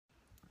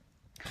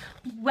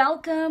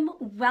Welcome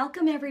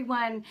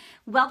everyone.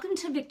 Welcome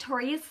to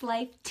Victorious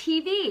Life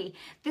TV.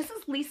 This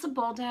is Lisa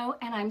Boldo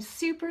and I'm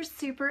super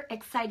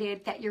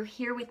excited that you're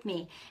here with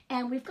me.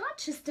 And we've got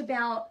just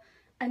about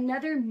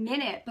another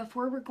minute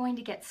before we're going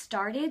to get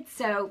started.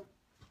 So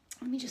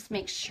let me just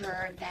make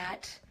sure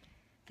that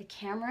the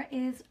camera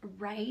is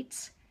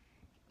right.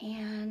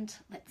 And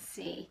let's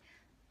see.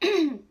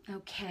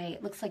 Okay,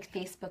 it looks like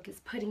Facebook is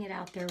putting it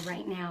out there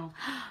right now.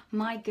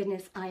 My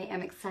goodness, I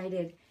am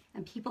excited.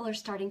 And people are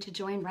starting to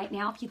join right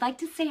now. If you'd like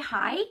to say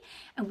hi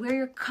and where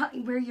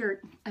you're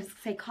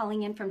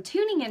calling in from,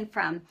 tuning in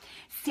from.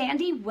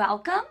 Sandy,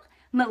 welcome.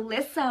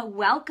 Melissa,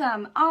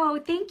 welcome. Oh,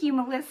 thank you,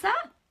 Melissa.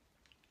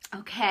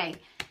 Okay,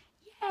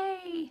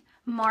 yay.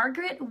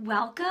 Margaret,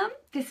 welcome.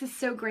 This is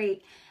so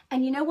great.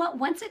 And you know what?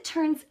 Once it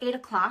turns 8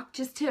 o'clock,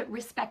 just to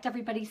respect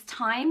everybody's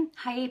time,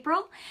 hi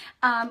April,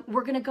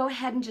 we're going to go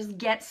ahead and just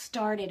get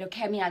started,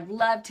 okay? I mean, I'd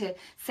love to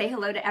say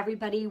hello to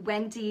everybody.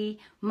 Wendy,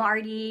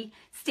 Marty,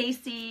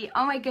 Stacy.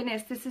 Oh my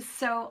goodness, this is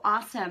so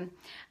awesome.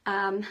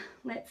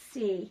 Let's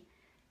see.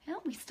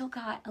 Oh, we still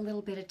got a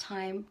little bit of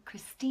time.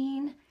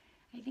 Christine,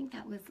 I think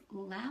that was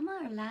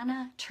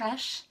Lana,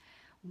 Tresh.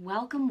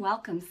 Welcome.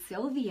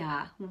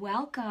 Sylvia,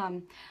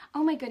 welcome.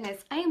 Oh my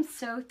goodness, I am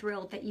so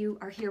thrilled that you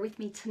are here with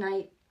me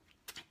tonight.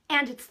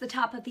 And it's the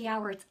top of the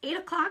hour. It's 8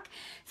 o'clock.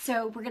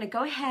 So we're going to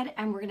go ahead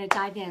and we're going to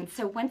dive in.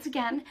 So once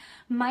again,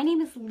 my name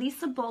is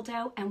Lisa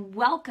Boldo and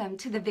welcome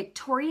to the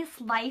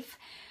Victorious Life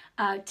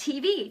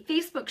TV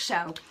Facebook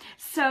show.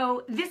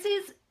 So this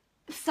is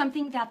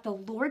something that the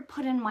Lord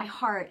put in my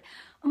heart.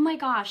 Oh my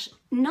gosh,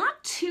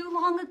 not too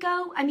long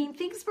ago. I mean,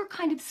 things were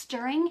kind of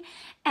stirring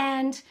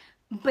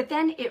but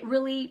then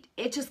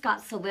it just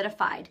got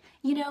solidified,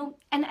 you know,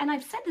 and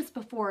I've said this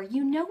before,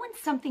 you know when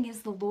something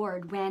is the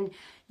Lord, when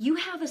you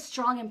have a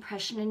strong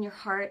impression in your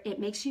heart, it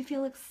makes you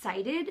feel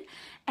excited,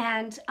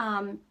 and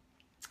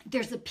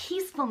there's a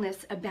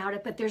peacefulness about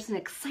it, but there's an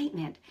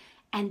excitement,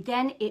 and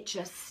then it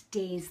just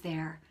stays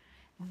there.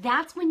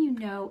 That's when you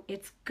know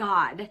it's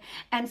God.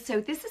 And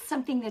so this is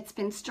something that's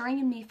been stirring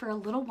in me for a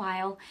little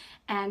while,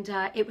 and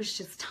it was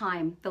just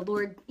time. The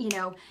Lord, you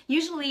know,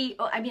 usually,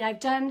 I mean, I've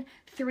done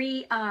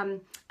 3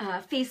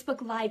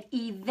 Facebook Live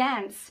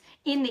events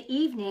in the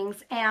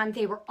evenings, and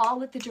they were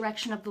all at the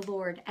direction of the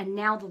Lord. And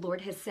now the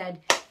Lord has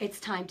said, it's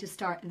time to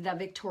start the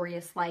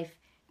Victorious Life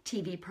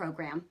TV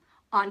program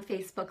on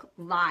Facebook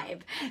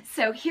Live.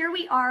 So here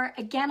we are.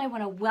 Again, I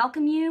want to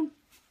welcome you.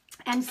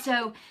 And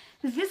so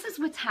this is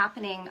what's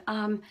happening.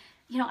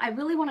 You know, I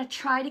really want to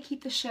try to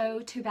keep the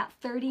show to about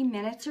 30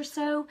 minutes or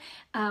so.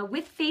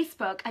 With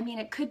Facebook, I mean,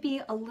 it could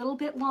be a little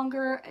bit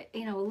longer,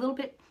 you know, a little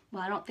bit,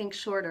 well, I don't think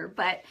shorter.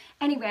 But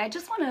anyway, I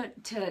just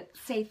want to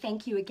say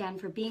thank you again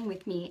for being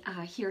with me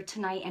here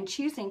tonight and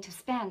choosing to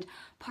spend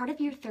part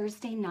of your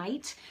Thursday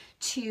night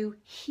to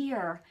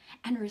hear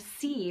and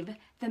receive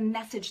the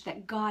message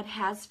that God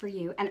has for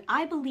you. And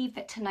I believe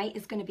that tonight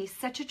is going to be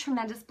such a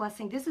tremendous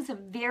blessing. This is a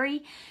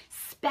very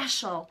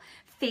special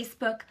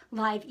Facebook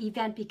Live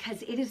event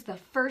because it is the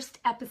first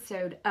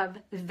episode of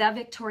The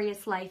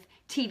Victorious Life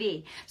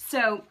TV.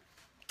 So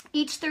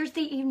each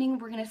Thursday evening,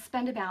 we're going to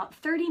spend about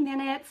 30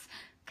 minutes,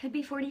 could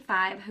be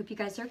 45. Hope you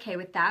guys are okay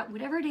with that,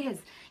 whatever it is,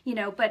 you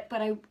know, but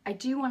I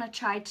do want to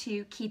try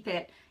to keep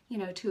it, you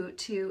know,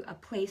 to a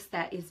place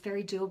that is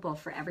very doable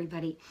for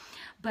everybody.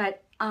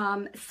 But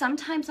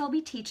sometimes I'll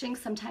be teaching,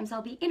 sometimes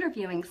I'll be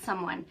interviewing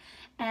someone.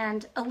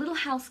 And a little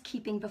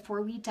housekeeping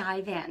before we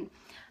dive in,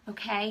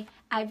 okay?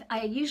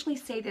 I usually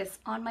say this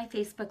on my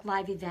Facebook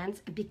Live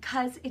events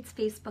because it's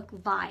Facebook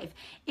Live.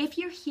 If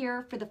you're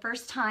here for the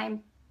first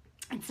time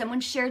and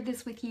someone shared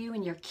this with you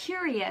and you're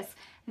curious,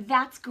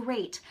 that's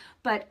great,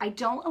 but I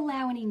don't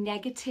allow any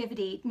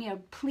negativity, you know,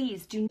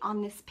 please do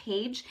on this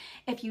page.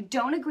 If you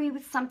don't agree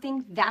with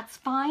something, that's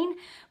fine,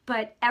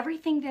 but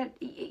everything that,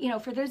 you know,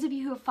 for those of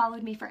you who have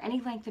followed me for any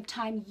length of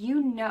time,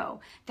 you know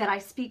that I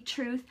speak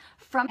truth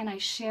from and I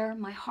share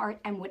my heart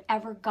and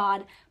whatever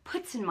God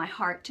puts in my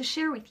heart to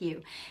share with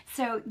you.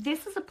 So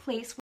this is a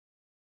place where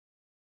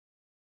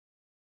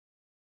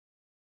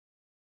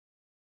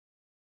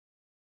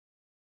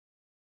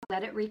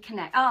let it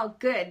reconnect. Oh,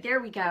 good. There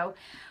we go.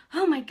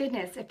 Oh my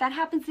goodness. If that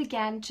happens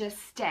again, just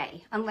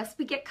stay. Unless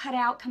we get cut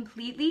out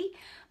completely.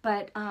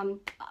 But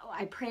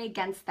I pray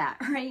against that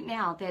right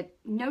now, that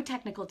no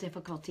technical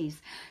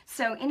difficulties.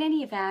 So in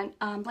any event,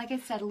 like I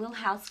said, a little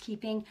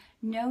housekeeping,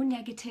 no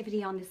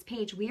negativity on this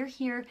page. We are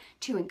here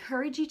to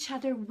encourage each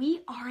other.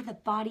 We are the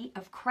body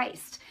of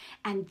Christ.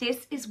 And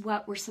this is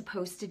what we're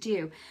supposed to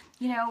do.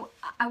 You know,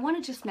 I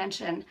want to just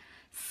mention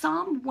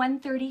Psalm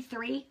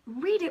 133,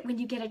 read it when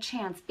you get a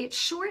chance. It's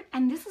short,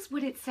 and this is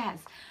what it says.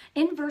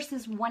 In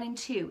verses 1 and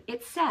 2,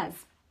 it says,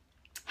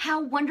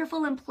 how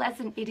wonderful and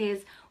pleasant it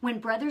is when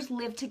brothers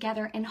live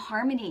together in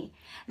harmony.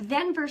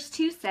 Then verse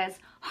 2 says,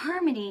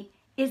 harmony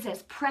is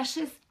as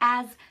precious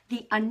as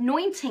the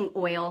anointing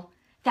oil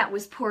that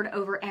was poured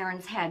over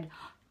Aaron's head.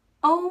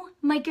 Oh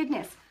my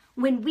goodness.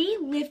 When we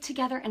live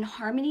together in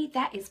harmony,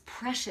 that is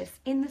precious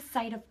in the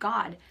sight of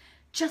God.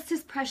 just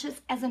as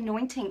precious as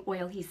anointing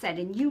oil, he said,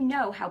 and you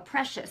know how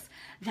precious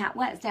that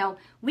was. Now,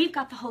 we've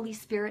got the Holy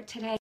Spirit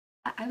today.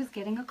 I was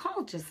getting a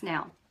call just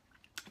now.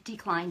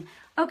 Decline.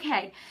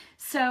 Okay,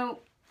 so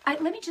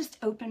let me just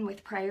open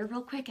with prayer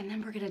real quick, and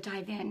then we're going to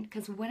dive in,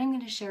 because what I'm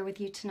going to share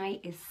with you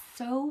tonight is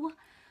so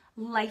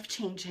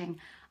life-changing.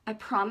 I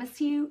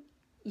promise you,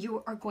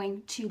 you are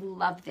going to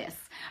love this.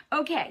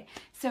 Okay,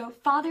 so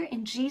Father,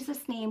 in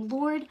Jesus' name,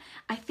 Lord,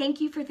 I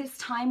thank you for this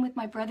time with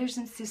my brothers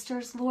and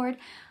sisters, Lord.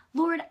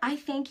 Lord, I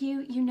thank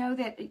you. You know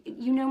that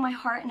you know my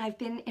heart, and I've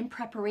been in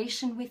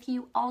preparation with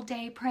you all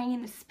day, praying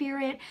in the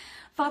Spirit.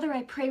 Father,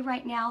 I pray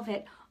right now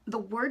that the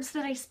words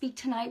that I speak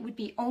tonight would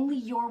be only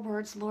your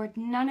words, Lord,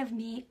 none of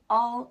me,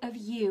 all of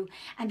you,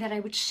 and that I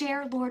would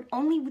share, Lord,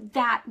 only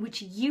that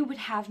which you would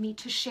have me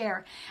to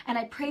share. And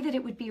I pray that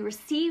it would be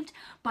received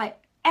by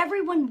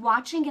everyone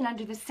watching and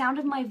under the sound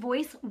of my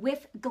voice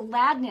with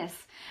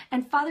gladness.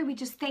 And Father, we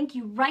just thank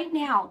you right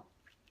now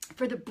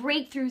for the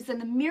breakthroughs and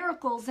the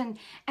miracles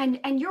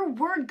and your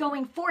word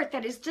going forth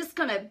that is just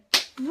going to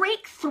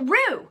break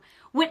through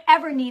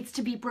whatever needs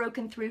to be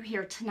broken through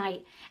here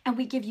tonight. And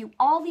we give you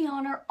all the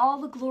honor,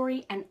 all the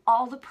glory, and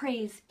all the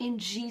praise in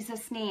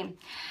Jesus' name.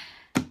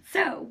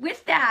 So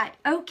with that,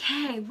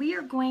 okay, we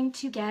are going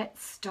to get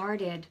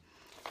started.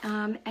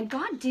 And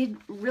God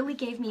really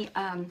gave me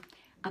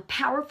a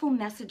powerful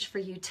message for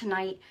you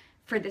tonight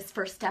for this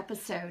first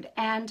episode.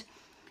 And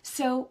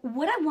so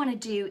what I want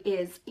to do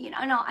is,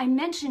 I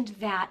mentioned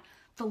that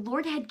the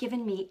Lord had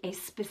given me a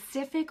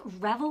specific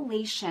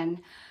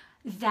revelation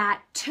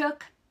that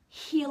took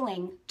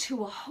healing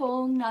to a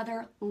whole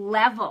nother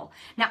level.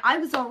 Now, I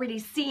was already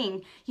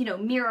seeing,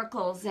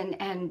 miracles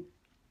and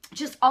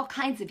just all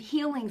kinds of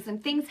healings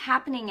and things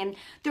happening. And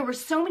there were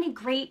so many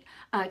great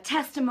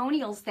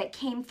testimonials that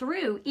came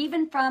through,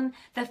 even from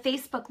the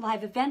Facebook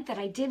Live event that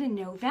I did in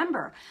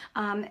November.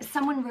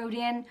 Someone wrote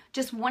in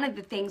just one of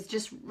the things,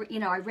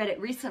 I read it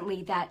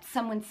recently, that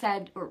someone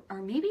said, or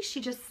maybe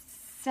she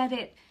just said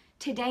it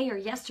today or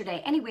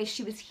yesterday. Anyway,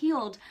 she was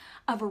healed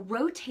of a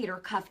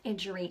rotator cuff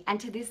injury. And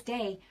to this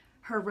day,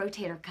 her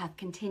rotator cuff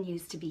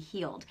continues to be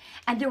healed.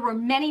 And there were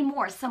many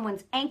more.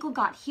 Someone's ankle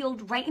got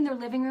healed right in their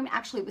living room.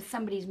 Actually, it was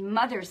somebody's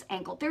mother's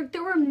ankle.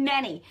 There were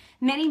many,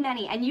 many,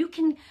 many. And you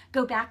can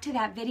go back to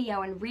that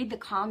video and read the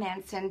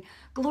comments. And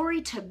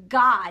glory to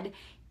God.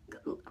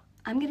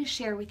 I'm going to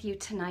share with you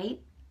tonight,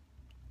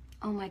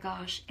 oh my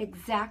gosh,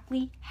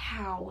 exactly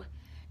how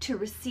to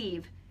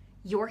receive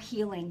your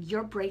healing,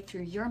 your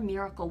breakthrough, your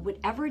miracle,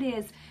 whatever it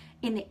is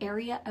in the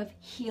area of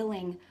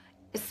healing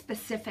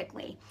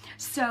specifically.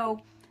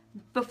 So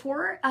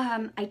before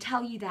I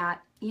tell you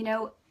that,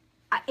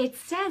 it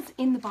says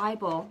in the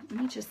Bible, let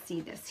me just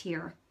see this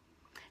here.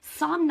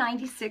 Psalm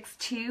 96,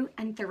 2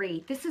 and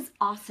 3. This is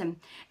awesome.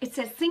 It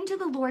says, sing to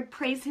the Lord,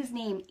 praise his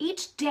name.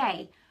 Each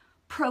day,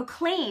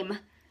 proclaim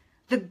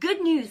the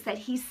good news that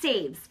he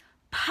saves.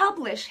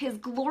 Publish his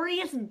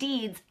glorious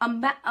deeds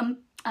among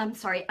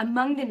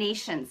the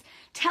nations.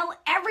 Tell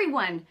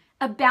everyone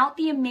about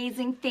the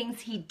amazing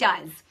things he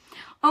does.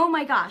 Oh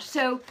my gosh.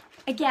 So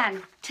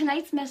again,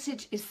 tonight's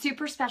message is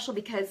super special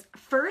because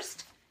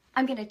first,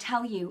 I'm going to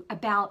tell you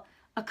about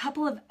a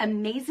couple of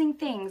amazing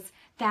things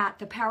that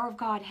the power of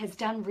God has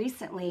done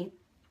recently.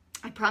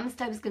 I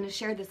promised I was going to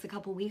share this a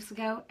couple weeks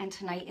ago, and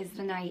tonight is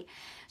the night.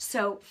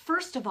 So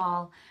first of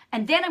all,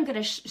 and then I'm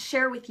going to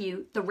share with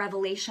you the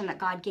revelation that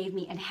God gave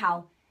me and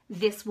how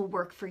this will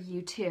work for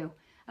you too.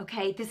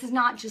 Okay, this is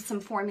not just some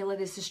formula,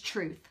 this is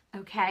truth,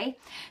 okay?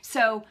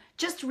 So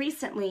just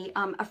recently,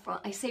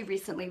 I say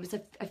recently, it was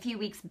a few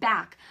weeks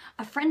back,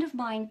 a friend of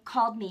mine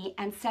called me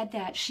and said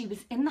that she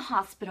was in the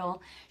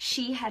hospital.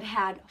 She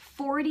had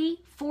 40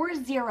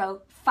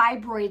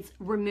 fibroids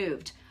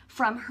removed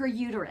from her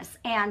uterus.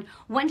 And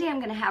one day I'm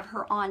going to have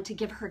her on to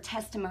give her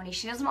testimony.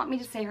 She doesn't want me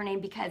to say her name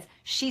because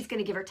she's going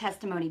to give her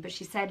testimony, but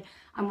she said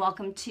I'm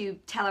welcome to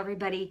tell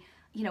everybody,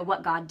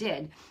 what God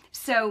did.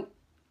 So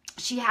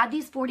she had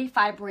these 40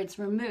 fibroids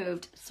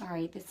removed.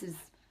 Sorry, this is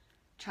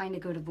trying to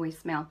go to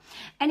voicemail.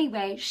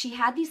 Anyway, she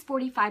had these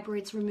 40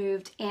 fibroids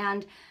removed,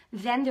 and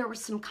then there were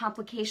some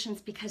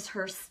complications because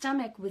her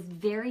stomach was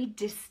very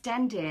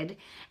distended,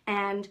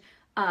 and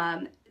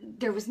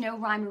there was no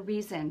rhyme or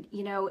reason,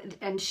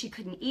 and she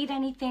couldn't eat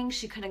anything.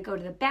 She couldn't go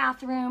to the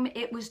bathroom.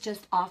 It was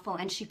just awful,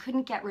 and she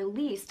couldn't get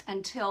released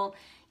until,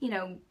 I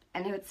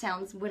know it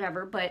sounds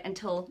whatever, but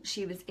until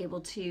she was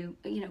able to,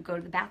 go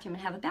to the bathroom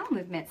and have a bowel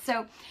movement.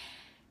 So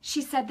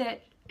she said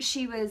that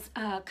she was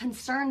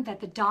concerned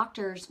that the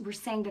doctors were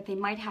saying that they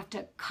might have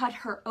to cut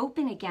her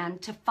open again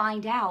to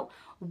find out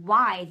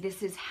why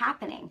this is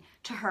happening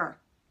to her.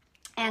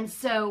 And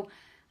so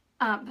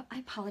I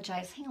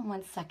apologize. Hang on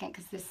one second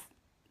because this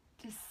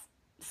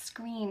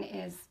screen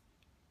is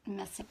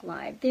messing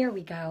live. There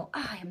we go.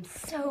 Oh, I am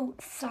so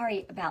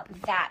sorry about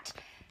that.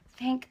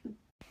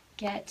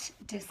 Get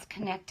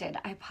disconnected.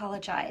 I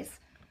apologize.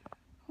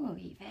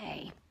 Oy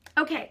vey.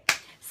 Okay,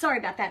 sorry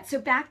about that. So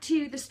back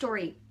to the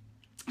story.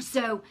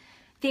 So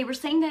they were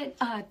saying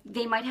that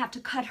they might have to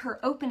cut her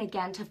open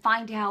again to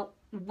find out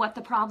what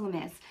the problem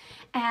is.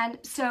 And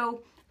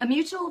so a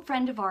mutual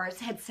friend of ours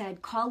had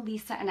said, call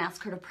Lisa and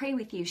ask her to pray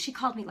with you. She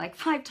called me like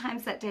 5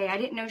 times that day. I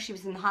didn't know she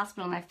was in the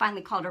hospital, and I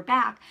finally called her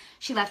back.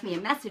 She left me a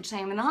message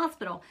saying I'm in the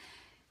hospital.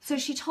 So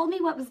she told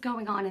me what was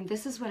going on, and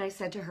this is what I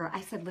said to her.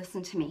 I said,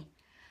 listen to me.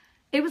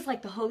 It was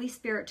like the Holy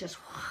Spirit just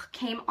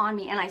came on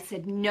me, and I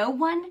said, no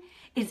one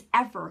is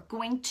ever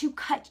going to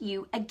cut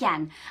you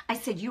again. I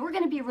said, you are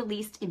going to be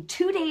released in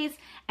 2 days,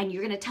 and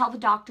you're going to tell the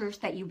doctors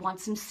that you want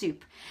some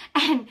soup.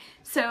 And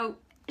so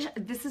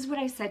this is what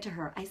I said to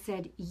her. I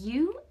said,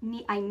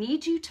 I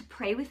need you to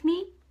pray with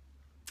me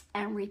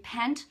and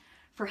repent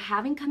for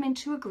having come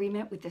into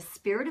agreement with the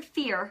spirit of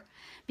fear,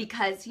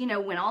 because, you know,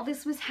 when all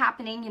this was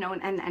happening, you know,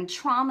 and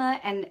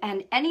trauma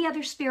and any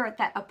other spirit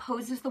that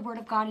opposes the word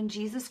of God in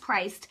Jesus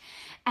Christ.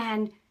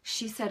 And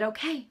she said,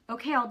 okay,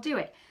 I'll do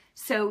it.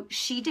 So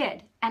she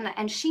did,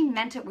 and she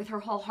meant it with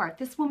her whole heart.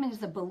 This woman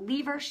is a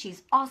believer.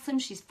 She's awesome.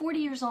 She's 40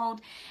 years old,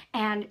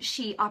 and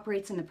she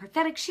operates in the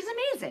prophetic. She's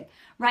amazing,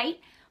 right?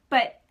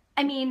 But,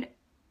 I mean,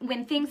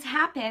 when things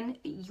happen,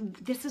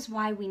 this is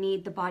why we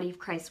need the body of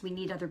Christ. We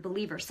need other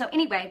believers. So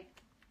anyway,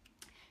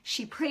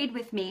 she prayed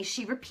with me.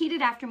 She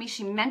repeated after me.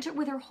 She meant it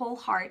with her whole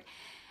heart.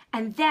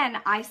 And then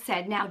I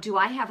said, now, do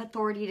I have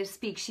authority to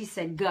speak? She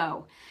said,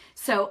 go.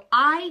 So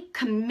I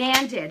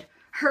commanded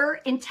her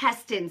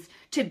intestines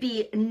to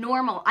be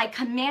normal. I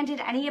commanded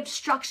any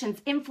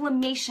obstructions,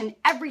 inflammation,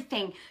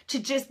 everything to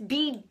just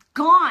be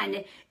gone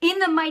in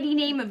the mighty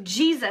name of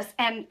Jesus.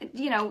 And,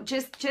 you know,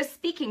 just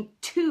speaking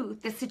to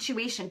the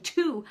situation,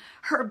 to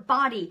her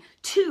body,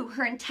 to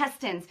her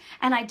intestines.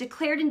 And I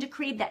declared and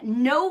decreed that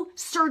no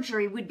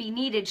surgery would be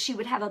needed. She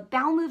would have a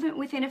bowel movement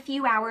within a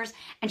few hours,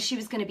 and she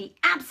was going to be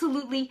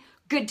absolutely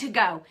good to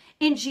go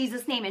in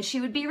Jesus' name. And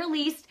she would be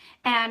released,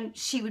 and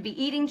she would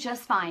be eating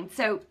just fine.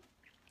 So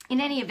in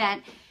any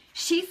event,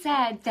 she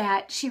said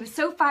that she was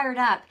so fired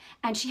up,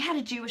 and she had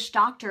a Jewish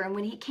doctor, and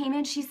when he came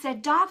in, she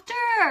said, doctor,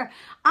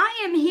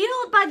 I am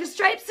healed by the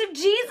stripes of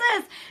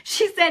Jesus.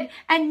 She said,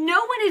 and no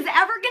one is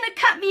ever going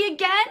to cut me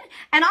again,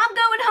 and I'm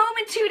going home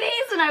in 2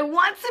 days, and I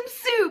want some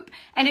soup.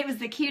 And it was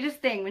the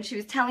cutest thing when she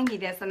was telling me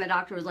this, and the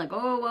doctor was like,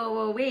 oh,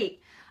 whoa,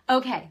 wait.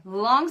 Okay,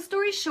 long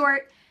story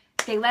short,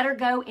 they let her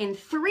go in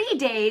 3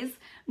 days,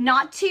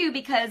 not 2,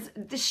 because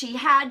she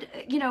had,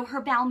 you know,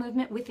 her bowel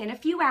movement within a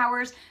few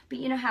hours. But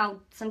you know how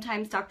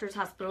sometimes doctors,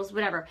 hospitals,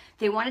 whatever,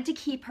 they wanted to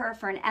keep her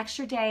for an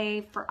extra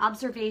day for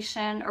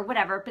observation or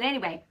whatever. But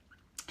anyway,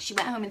 she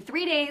went home in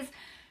 3 days,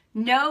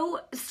 no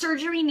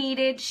surgery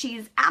needed.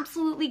 She's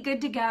absolutely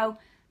good to go.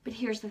 But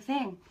here's the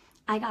thing.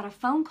 I got a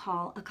phone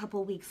call a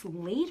couple weeks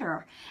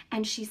later,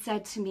 and she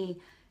said to me,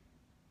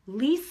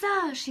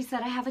 Lisa, she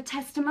said, I have a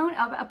testimony,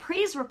 a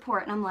praise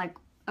report. And I'm like,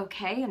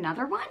 okay,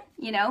 another one,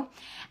 you know?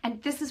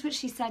 And this is what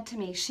she said to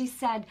me. She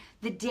said,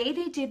 the day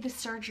they did the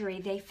surgery,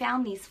 they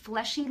found these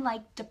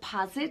fleshy-like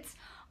deposits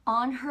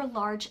on her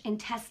large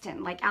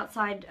intestine, like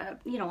outside,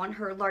 you know, on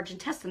her large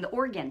intestine, the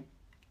organ.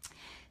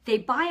 They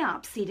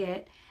biopsied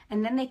it,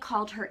 and then they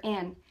called her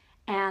in,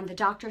 and the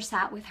doctor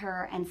sat with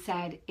her and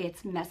said,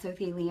 it's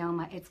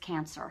mesothelioma, it's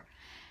cancer.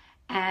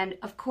 And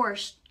of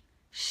course,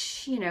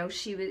 you know,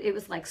 it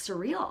was like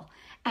surreal.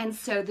 And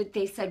so that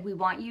they said, we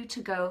want you to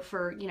go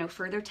for, you know,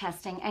 further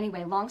testing.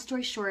 Anyway, long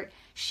story short,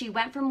 she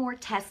went for more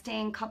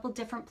testing, a couple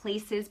different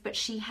places, but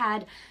she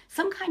had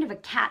some kind of a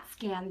CAT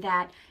scan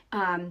that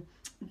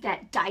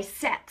that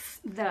dissects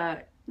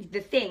the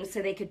thing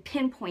so they could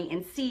pinpoint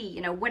and see,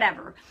 you know,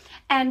 whatever.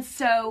 And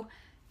so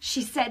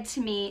she said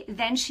to me,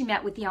 then she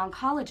met with the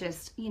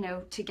oncologist, you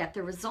know, to get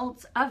the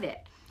results of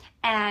it,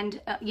 and,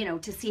 you know,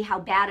 to see how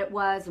bad it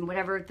was and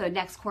whatever the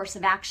next course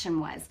of action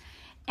was.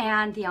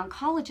 And the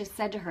oncologist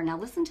said to her, now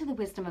listen to the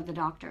wisdom of the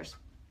doctors.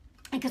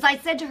 Because I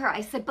said to her,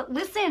 I said, but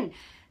listen,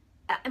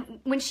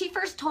 when she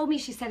first told me,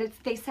 she said,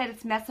 they said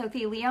it's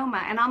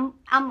mesothelioma. And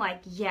I'm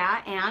like,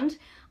 yeah, and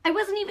I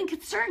wasn't even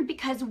concerned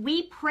because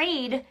we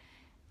prayed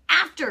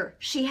after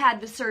she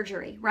had the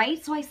surgery,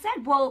 right? So I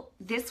said, well,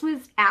 this was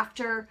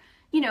after,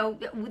 you know,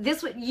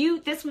 this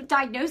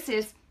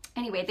diagnosis.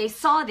 Anyway, they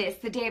saw this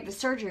the day of the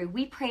surgery.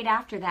 We prayed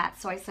after that.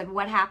 So I said,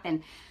 what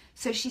happened?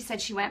 So she said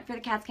she went for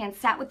the CAT scan,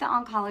 sat with the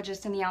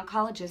oncologist, and the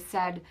oncologist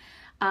said,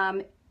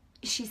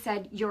 she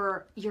said,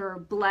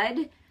 your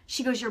blood,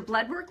 she goes, your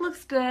blood work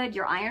looks good,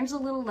 your iron's a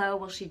little low.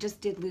 Well, she just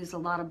did lose a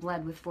lot of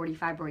blood with 40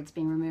 fibroids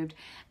being removed.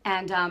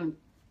 And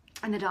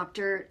the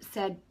doctor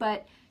said,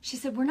 but she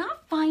said, we're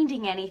not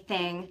finding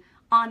anything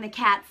on the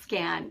CAT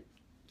scan.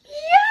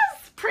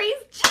 Yes,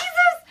 praise Jesus.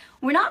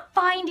 We're not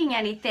finding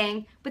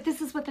anything, but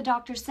this is what the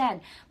doctor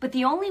said. But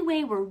the only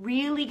way we're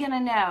really going to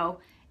know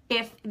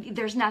if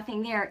there's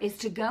nothing there is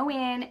to go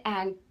in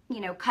and,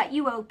 you know, cut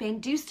you open,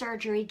 do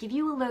surgery, give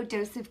you a low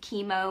dose of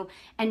chemo,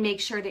 and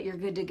make sure that you're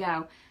good to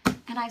go.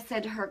 And I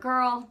said to her,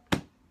 girl,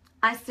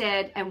 I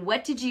said, and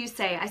what did you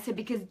say? I said,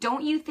 because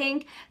don't you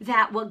think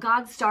that what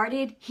God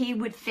started, he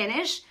would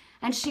finish?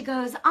 And she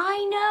goes,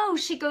 I know.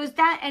 She goes,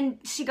 and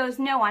she goes,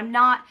 no, I'm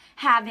not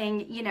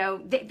having, you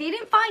know, they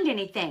didn't find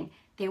anything.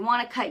 They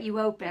want to cut you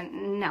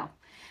open. No.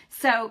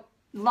 So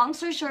long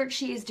story short,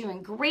 she is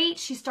doing great.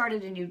 She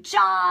started a new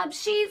job.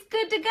 She's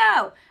good to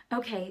go.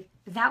 Okay,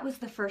 that was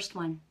the first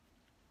one.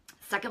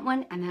 Second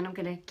one, and then I'm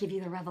going to give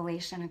you the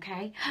revelation,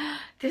 okay?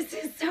 This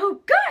is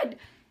so good.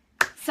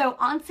 So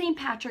on St.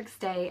 Patrick's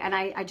Day, and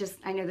I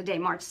know the day,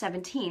 March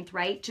 17th,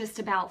 right? Just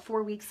about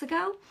 4 weeks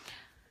ago,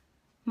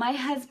 my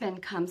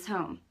husband comes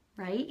home,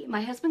 right?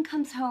 My husband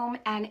comes home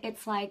and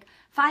it's like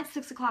 5,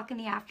 6 o'clock in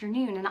the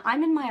afternoon, and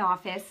I'm in my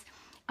office,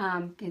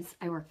 because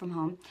I work from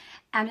home.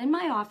 I'm in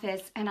my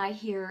office and I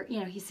hear,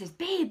 he says,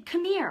 babe,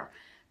 come here,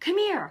 come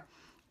here.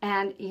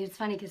 And it's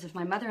funny because if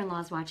my mother-in-law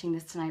is watching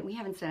this tonight, we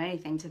haven't said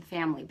anything to the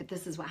family, but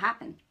this is what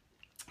happened.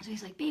 So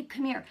he's like, babe,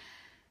 come here.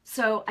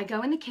 So I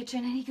go in the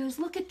kitchen and he goes,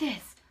 look at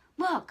this,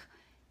 look.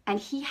 And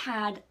he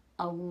had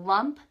a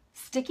lump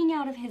sticking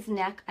out of his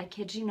neck. I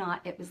kid you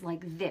not, it was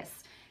like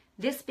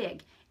this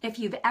big. If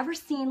you've ever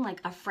seen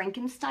like a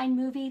Frankenstein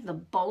movie, the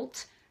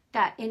bolt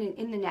that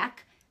in the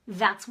neck,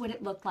 that's what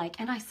it looked like.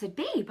 And I said,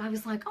 babe, I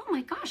was like, oh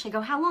my gosh. I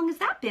go, how long has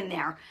that been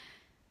there?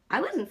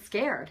 I wasn't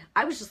scared.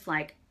 I was just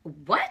like,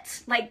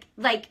 what?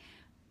 Like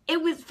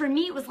it was, for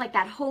me, it was like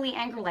that holy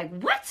anger, like,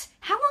 what?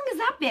 How long has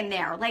that been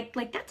there? Like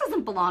that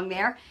doesn't belong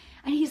there.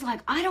 And he's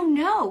like, I don't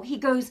know. He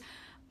goes,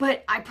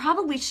 but I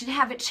probably should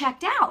have it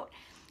checked out.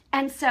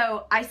 And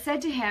so I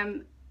said to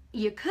him,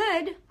 you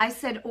could. I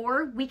said,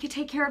 or we could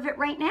take care of it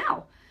right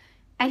now.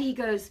 And he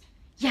goes,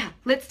 yeah,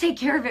 let's take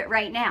care of it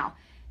right now.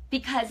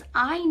 Because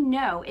I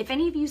know, if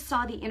any of you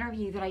saw the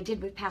interview that I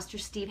did with Pastor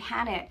Steve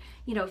Hannett,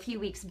 a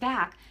few weeks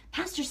back,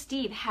 Pastor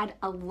Steve had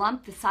a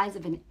lump the size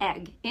of an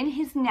egg in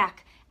his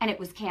neck, and it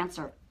was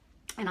cancer.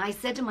 And I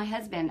said to my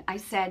husband, I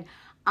said,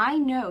 I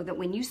know that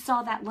when you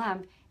saw that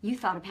lump, you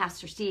thought of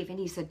Pastor Steve. And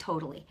he said,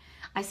 totally.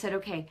 I said,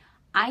 okay,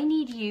 I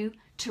need you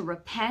to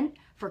repent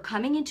for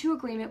coming into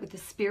agreement with the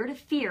spirit of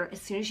fear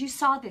as soon as you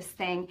saw this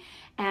thing,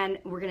 and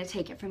we're going to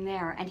take it from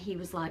there. And he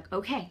was like,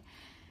 okay.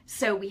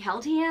 So we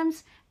held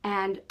hands,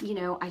 and,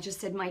 I just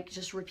said, Mike,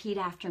 just repeat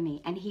after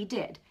me. And he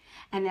did.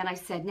 And then I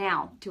said,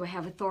 now, do I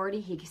have authority?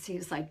 He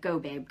was like, go,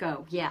 babe,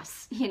 go.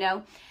 Yes,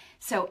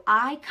 So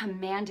I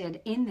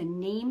commanded in the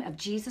name of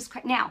Jesus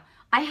Christ. Now,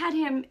 I had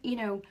him,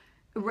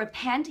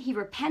 repent. He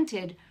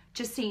repented,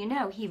 just so you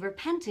know, he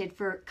repented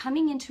for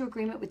coming into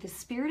agreement with the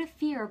spirit of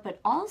fear, but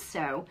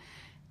also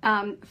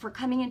for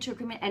coming into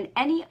agreement and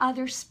any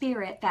other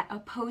spirit that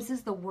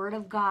opposes the word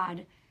of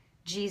God,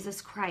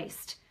 Jesus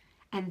Christ.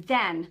 And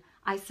then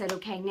I said,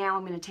 okay, now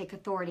I'm going to take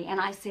authority. And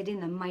I said, in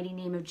the mighty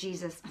name of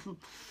Jesus,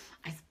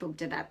 I spoke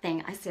to that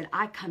thing. I said,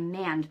 I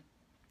command.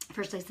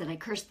 First I said, I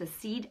curse the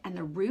seed and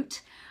the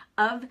root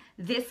of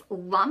this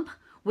lump,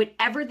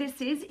 whatever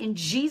this is, in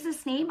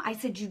Jesus' name. I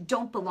said, you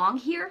don't belong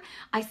here.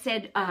 I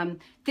said,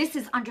 this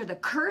is under the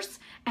curse.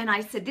 And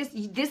I said,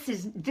 this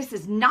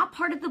is not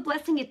part of the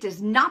blessing. It does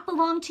not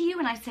belong to you.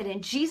 And I said,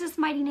 in Jesus'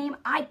 mighty name,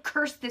 I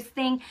curse this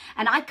thing,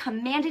 and I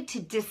command it to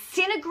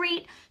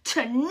disintegrate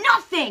to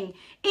nothing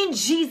in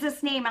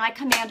Jesus' name. And I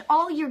command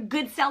all your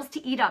good cells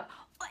to eat up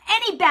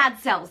any bad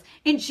cells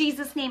in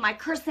Jesus' name. I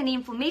curse any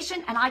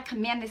inflammation, and I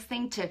command this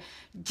thing to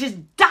just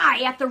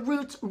die at the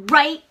roots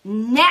right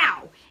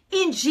now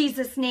in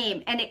Jesus'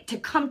 name, and it to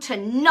come to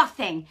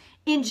nothing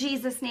in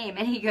Jesus' name.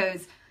 And he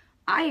goes,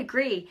 I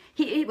agree.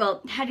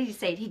 Well, how did he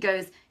say it? He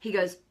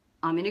goes,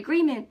 I'm in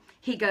agreement.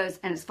 He goes,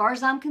 and as far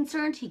as I'm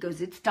concerned, he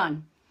goes, it's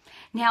done.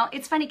 Now,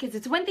 it's funny because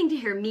it's one thing to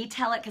hear me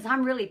tell it because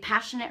I'm really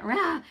passionate.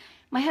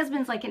 My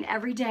husband's like an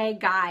everyday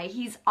guy.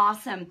 He's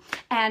awesome.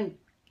 And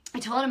I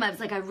told him, I was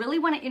like, I really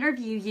want to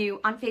interview you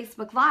on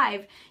Facebook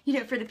Live,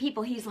 for the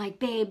people. He's like,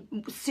 babe,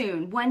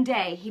 soon, one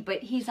day.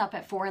 But he's up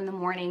at 4 a.m.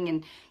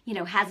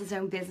 and, has his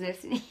own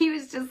business. And he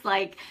was just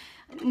like,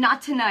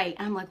 not tonight.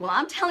 And I'm like, well,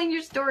 I'm telling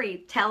your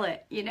story. Tell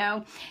it,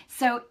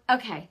 So,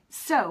 okay.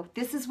 So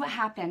this is what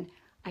happened.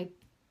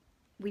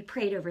 We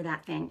prayed over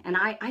that thing. And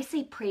I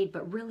say prayed,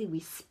 but really we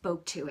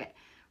spoke to it,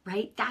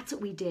 right? That's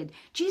what we did.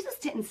 Jesus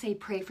didn't say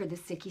pray for the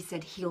sick. He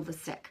said heal the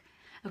sick.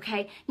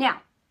 Okay.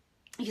 Now,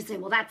 you can say,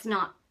 well, that's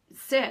not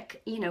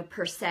sick,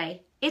 per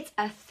se. It's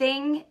a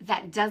thing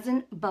that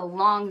doesn't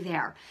belong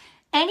there.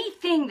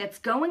 Anything that's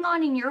going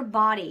on in your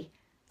body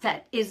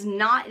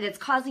that's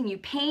causing you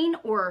pain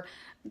or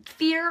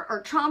fear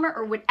or trauma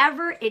or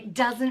whatever, it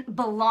doesn't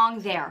belong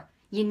there.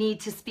 You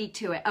need to speak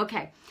to it.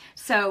 Okay,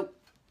 so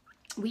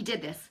we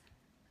did this.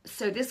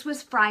 So this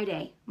was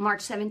Friday,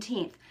 March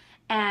 17th.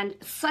 And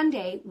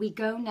Sunday, we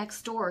go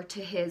next door to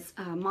his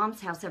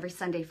mom's house every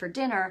Sunday for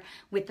dinner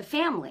with the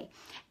family.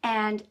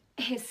 And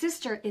his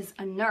sister is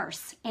a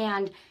nurse,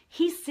 and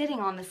he's sitting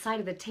on the side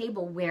of the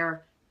table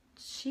where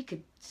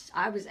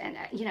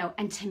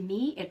and to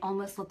me, it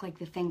almost looked like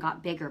the thing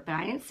got bigger, but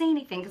I didn't say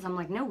anything because I'm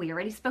like, no, we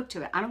already spoke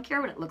to it. I don't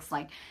care what it looks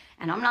like.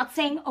 And I'm not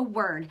saying a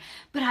word,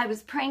 but I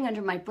was praying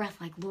under my breath,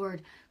 like,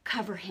 Lord,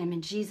 cover him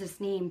in Jesus'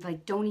 name.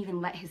 Like, don't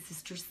even let his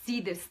sister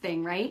see this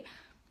thing, right?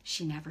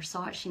 She never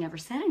saw it. She never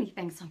said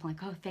anything. So I'm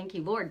like, oh, thank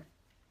you, Lord.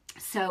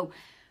 So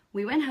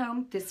we went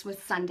home. This was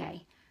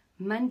Sunday.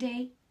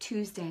 Monday,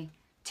 Tuesday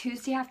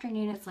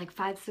afternoon, it's like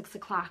 5, 6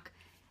 o'clock.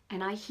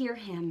 And I hear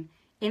him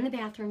in the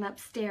bathroom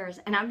upstairs.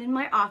 And I'm in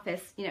my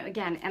office,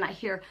 again, and I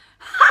hear,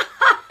 ha,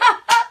 ha,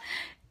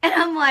 And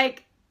I'm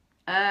like,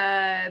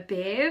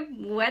 babe,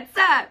 what's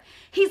up?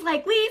 He's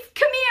like, Lise,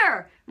 come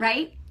here,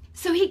 right?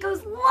 So he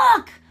goes,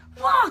 look,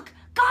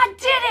 God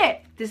did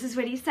it. This is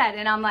what he said.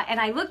 And I'm like, and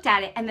I looked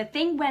at it, and the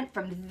thing went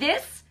from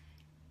this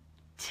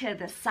to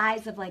the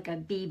size of like a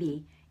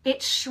BB.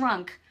 It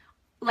shrunk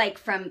like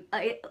from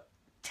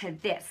to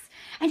this.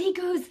 And he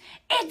goes,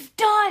 it's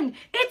done.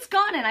 It's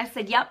gone. And I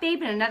said, yep,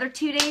 babe, in another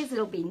 2 days,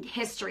 it'll be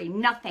history.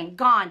 Nothing,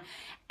 gone.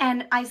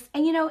 And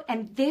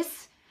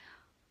this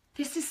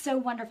is so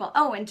wonderful.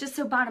 Oh, and just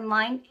so bottom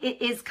line,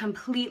 it is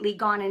completely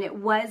gone. And it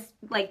was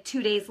like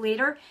 2 days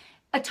later.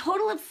 A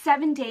total of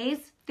 7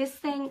 days, this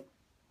thing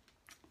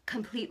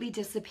completely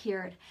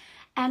disappeared.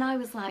 And I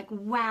was like,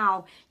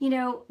 wow,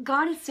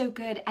 God is so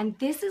good. And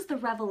this is the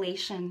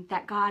revelation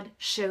that God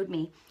showed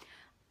me.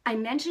 I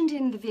mentioned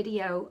in the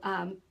video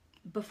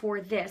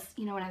before this,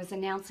 when I was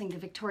announcing the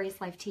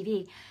Victorious Life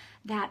TV,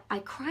 that I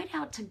cried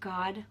out to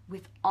God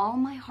with all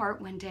my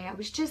heart one day. I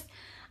was just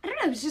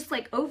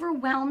like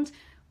overwhelmed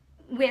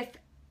with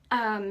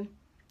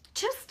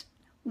just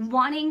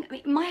wanting,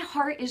 my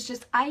heart is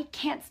just, I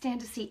can't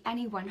stand to see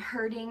anyone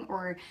hurting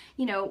or,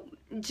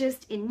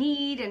 just in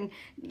need and,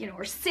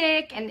 or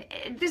sick. And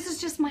this is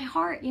just my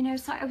heart,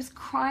 so I was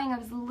crying. I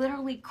was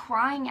literally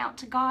crying out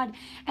to God.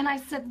 And I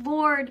said,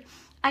 Lord,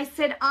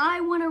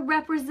 I want to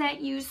represent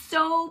you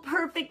so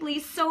perfectly,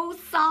 so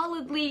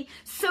solidly,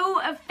 so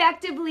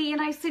effectively.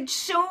 And I said,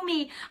 show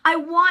me.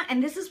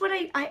 And this is what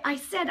I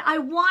said, I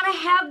want to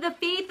have the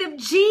faith of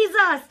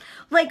Jesus.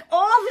 Like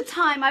all the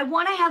time, I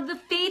want to have the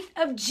faith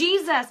of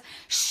Jesus.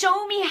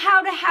 Show me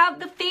how to have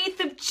the faith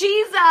of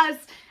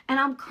Jesus. And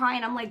I'm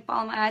crying. I'm like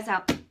bawling my eyes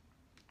out.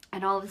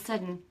 And all of a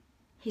sudden,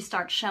 he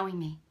starts showing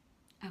me.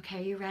 Okay,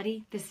 are you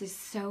ready? This is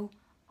so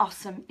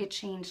awesome. It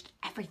changed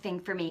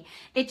everything for me.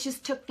 It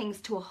just took things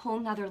to a whole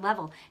nother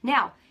level.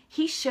 Now,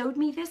 he showed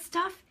me this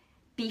stuff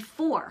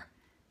before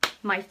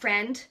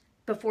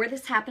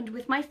this happened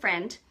with my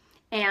friend,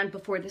 and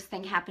before this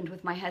thing happened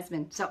with my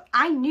husband. So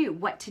I knew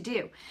what to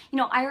do.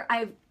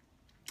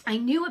 I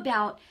knew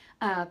about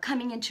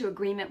coming into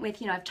agreement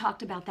with, I've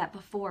talked about that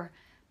before,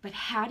 but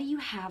how do you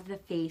have the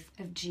faith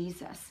of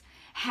Jesus?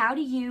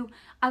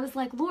 I was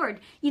like,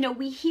 Lord,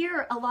 we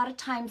hear a lot of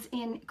times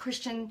in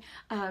Christian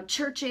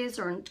churches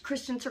or in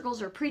Christian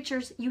circles or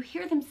preachers, you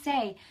hear them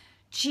say,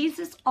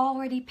 Jesus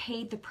already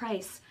paid the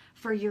price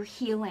for your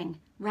healing,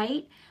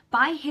 right?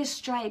 By his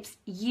stripes,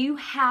 you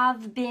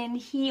have been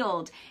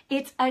healed.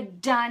 It's a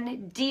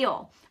done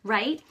deal,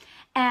 right?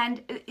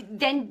 And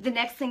then the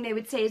next thing they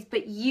would say is,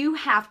 but you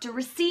have to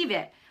receive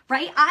it,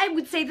 right? I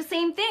would say the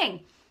same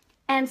thing.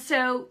 And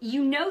so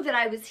that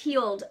I was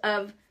healed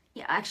of,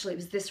 actually it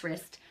was this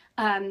wrist,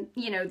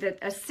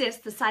 a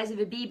cyst the size of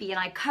a BB, and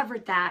I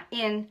covered that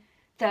in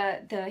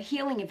the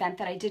healing event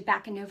that I did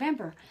back in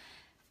November.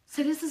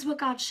 So this is what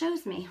God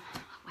shows me.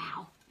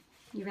 Wow.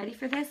 You ready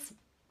for this?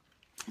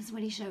 This is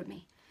what he showed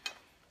me.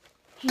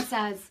 He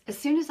says, as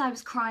soon as I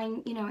was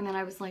crying, and then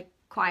I was like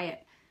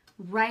quiet,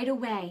 right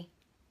away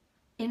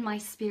in my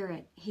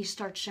spirit, he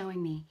starts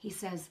showing me. He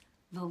says,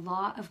 the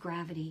law of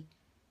gravity.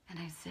 And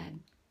I said,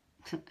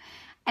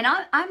 and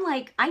I'm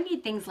like, I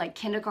need things like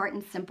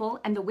kindergarten simple.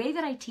 And the way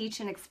that I teach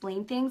and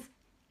explain things,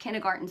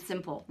 kindergarten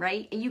simple,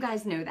 right? And you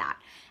guys know that.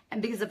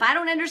 And because if I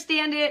don't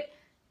understand it,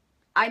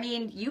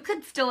 you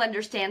could still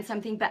understand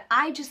something, but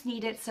I just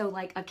need it so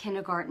like a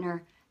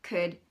kindergartner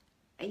could,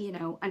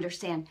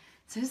 understand.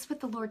 So this is what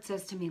the Lord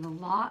says to me, the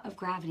law of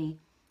gravity.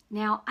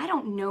 Now, I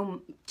don't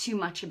know too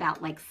much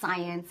about like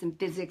science and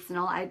physics and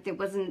all. It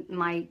wasn't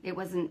my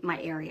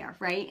area,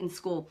 right, in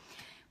school.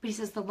 But he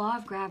says the law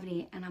of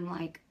gravity, and I'm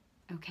like,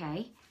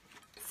 okay.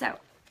 So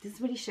this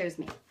is what he shows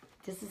me.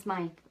 This is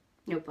my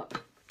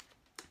notebook.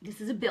 This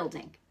is a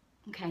building.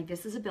 Okay,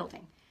 this is a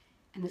building.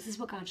 And this is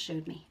what God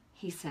showed me.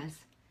 He says,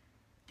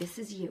 this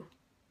is you.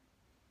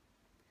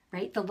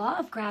 Right? The law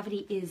of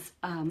gravity is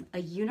a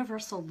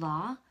universal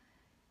law,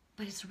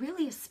 but it's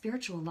really a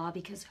spiritual law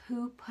because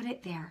who put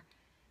it there?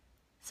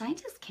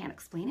 Scientists can't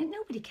explain it.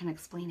 Nobody can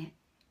explain it.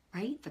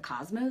 Right? The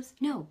cosmos?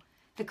 No.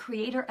 The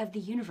creator of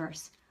the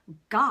universe,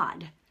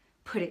 God,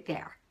 put it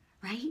there.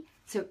 Right?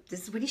 So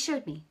this is what he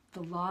showed me,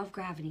 the law of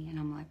gravity. And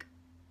I'm like,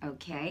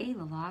 okay,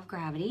 the law of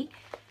gravity.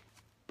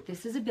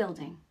 This is a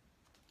building.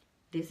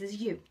 This is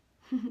you.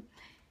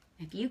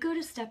 If you go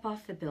to step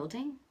off the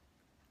building,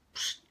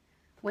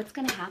 what's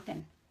going to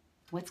happen?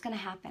 What's going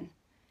to happen?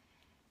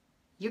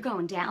 You're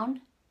going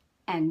down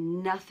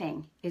and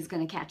nothing is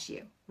going to catch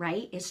you,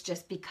 right? It's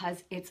just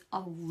because it's a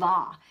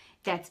law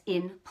that's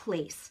in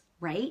place,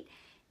 right?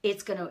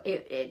 It's going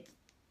to,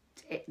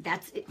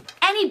 that's it.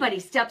 Anybody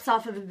steps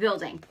off of a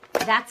building,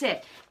 that's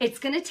it. It's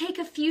going to take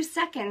a few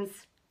seconds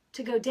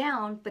to go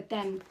down, but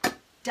then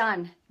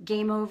done,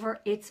 game over,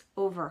 it's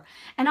over.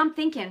 And I'm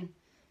thinking,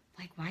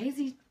 like, why is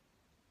he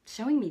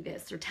showing me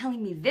this or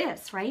telling me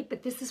this, right?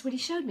 But this is what he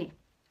showed me.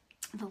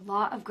 The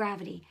law of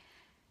gravity,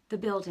 the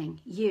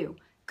building, you.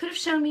 Could have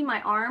shown me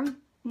my arm.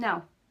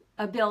 No,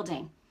 a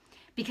building.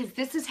 Because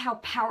this is how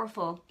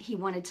powerful he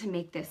wanted to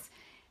make this.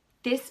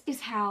 This is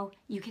how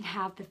you can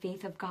have the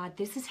faith of God.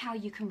 This is how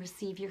you can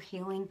receive your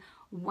healing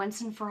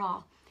once and for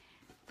all.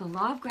 The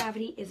law of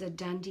gravity is a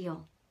done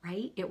deal,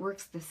 right? It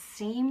works the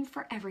same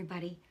for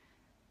everybody.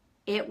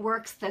 It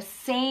works the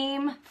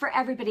same for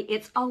everybody.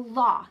 It's a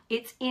law.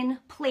 It's in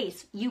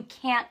place. You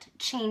can't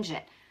change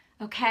it,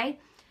 okay?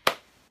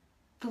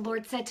 The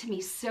Lord said to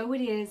me, so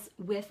it is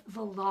with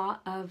the law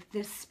of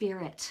the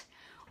Spirit.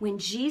 When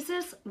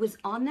Jesus was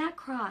on that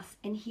cross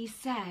and he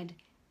said,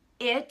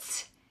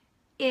 it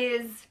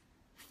is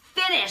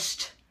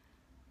finished.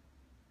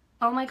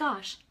 Oh my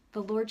gosh,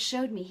 the Lord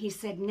showed me. He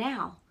said,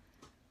 now,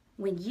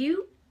 when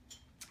you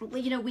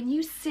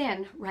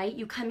sin, right,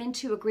 you come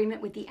into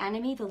agreement with the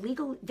enemy.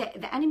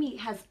 The enemy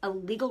has a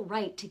legal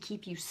right to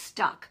keep you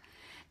stuck.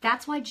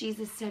 That's why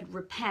Jesus said,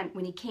 repent,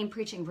 when he came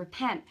preaching,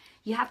 repent.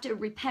 You have to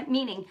repent,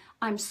 meaning,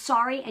 I'm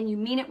sorry, and you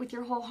mean it with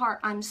your whole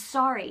heart. I'm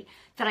sorry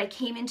that I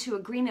came into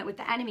agreement with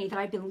the enemy, that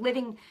I've been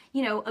living,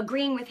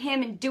 agreeing with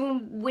him and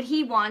doing what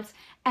he wants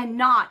and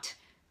not,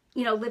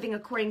 living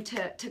according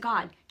to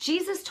God.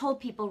 Jesus told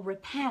people,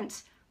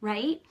 repent,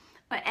 right?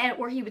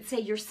 Or he would say,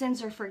 your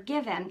sins are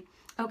forgiven.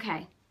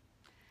 Okay,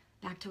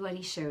 back to what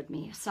he showed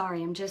me.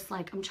 Sorry, I'm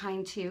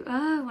trying to,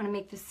 I want to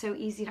make this so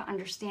easy to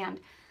understand.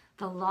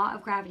 The law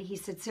of gravity, he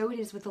said, so it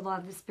is with the law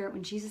of the Spirit.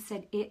 When Jesus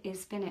said, it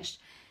is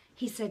finished,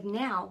 he said,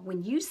 now,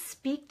 when you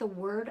speak the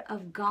word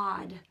of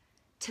God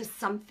to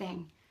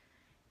something,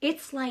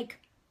 it's like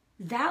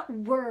that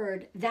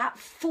word, that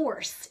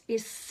force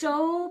is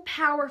so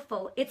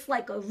powerful. It's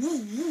like a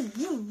woo, woo,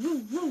 woo,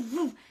 woo, woo,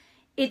 woo.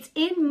 It's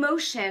in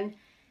motion,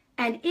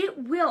 and it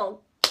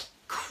will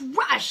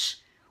crush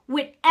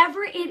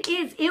whatever it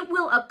is. It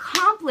will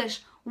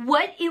accomplish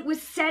what it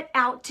was set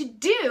out to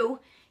do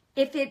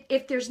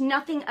if there's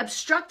nothing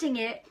obstructing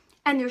it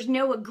and there's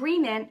no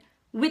agreement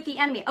with the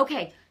enemy.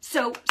 Okay,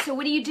 so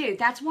what do?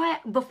 That's why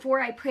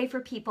before I pray for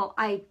people,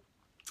 I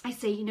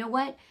say, you know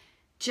what?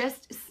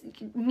 Just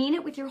mean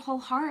it with your whole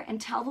heart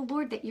and tell the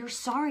Lord that you're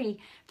sorry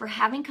for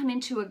having come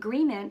into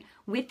agreement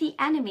with the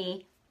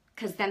enemy,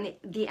 because then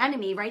the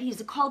enemy, right?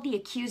 He's called the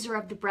accuser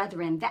of the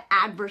brethren, the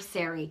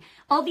adversary,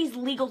 all these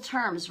legal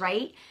terms,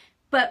 right?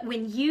 But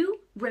when you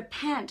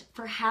repent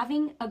for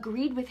having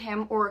agreed with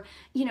him or,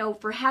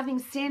 for having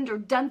sinned or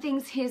done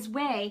things his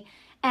way,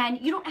 and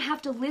you don't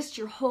have to list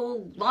your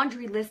whole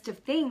laundry list of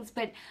things,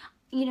 but,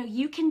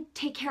 you can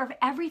take care of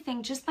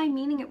everything just by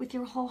meaning it with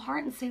your whole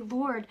heart and say,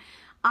 Lord,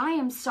 I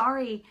am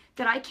sorry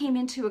that I came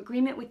into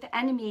agreement with the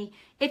enemy.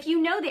 If you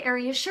know the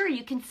area, sure,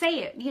 you can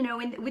say it,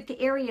 with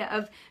the area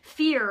of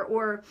fear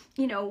or,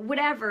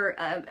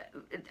 whatever,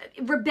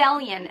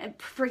 rebellion,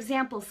 for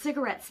example,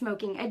 cigarette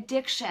smoking,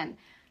 addiction.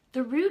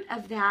 The root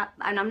of that,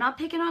 and I'm not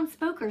picking on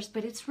smokers,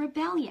 but it's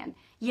rebellion.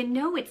 You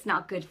know it's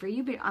not good for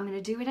you, but I'm going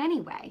to do it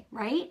anyway,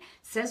 right? It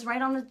says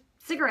right on the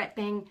cigarette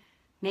thing,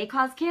 may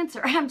cause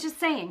cancer. I'm just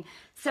saying.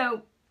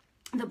 So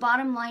the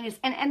bottom line is,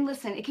 and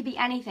listen, it could be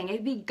anything. It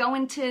could be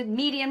going to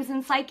mediums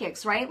and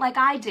psychics, right? Like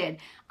I did.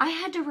 I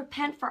had to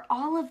repent for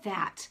all of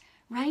that,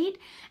 right?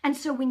 And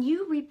so when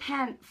you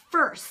repent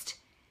first,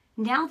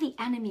 now the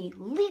enemy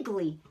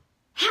legally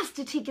has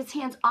to take his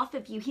hands off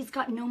of you. He's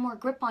got no more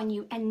grip on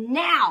you. And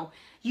now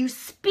you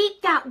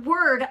speak that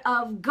word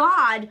of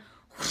God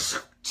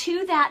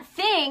to that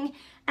thing,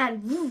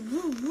 and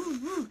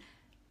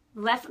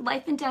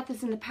life and death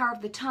is in the power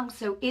of the tongue,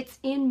 so it's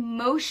in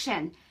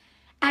motion.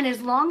 And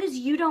as long as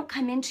you don't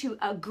come into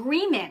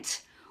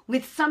agreement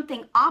with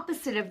something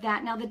opposite of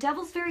that, now the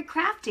devil's very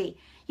crafty.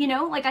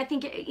 I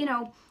think,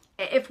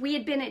 if we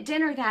had been at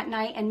dinner that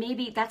night, and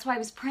maybe that's why I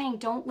was praying,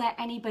 don't let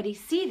anybody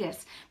see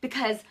this,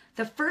 because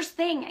the first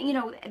thing,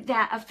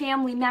 that a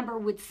family member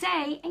would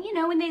say,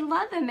 and they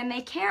love him and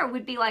they care,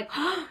 would be like,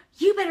 oh,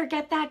 you better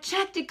get that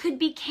checked. It could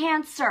be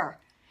cancer.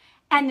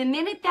 And the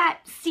minute that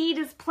seed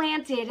is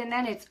planted, and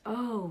then it's,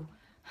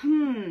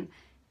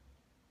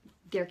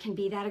 there can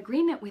be that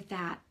agreement with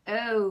that.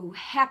 Oh,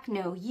 heck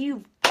no.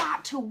 You've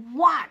got to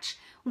watch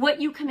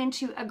what you come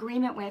into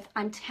agreement with.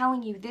 I'm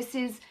telling you,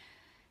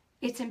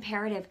 it's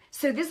imperative.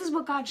 So this is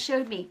what God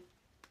showed me.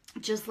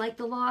 Just like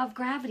the law of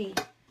gravity,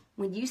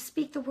 when you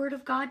speak the word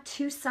of God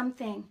to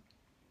something,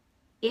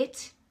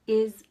 it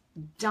is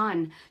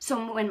done.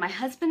 So when my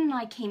husband and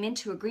I came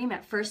into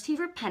agreement, first he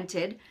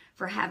repented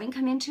for having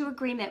come into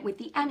agreement with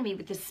the enemy,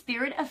 with the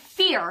spirit of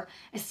fear,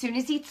 as soon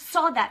as he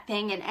saw that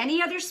thing, and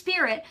any other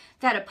spirit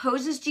that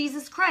opposes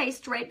Jesus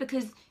Christ, right?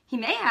 Because he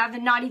may have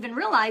and not even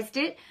realized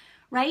it,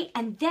 right?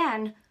 And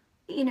then,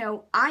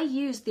 I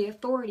use the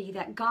authority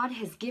that God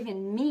has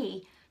given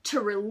me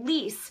to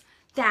release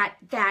that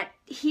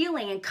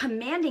healing and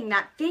commanding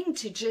that thing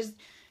to just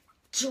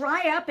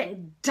dry up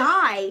and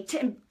die,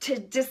 to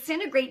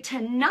disintegrate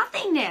to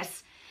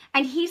nothingness.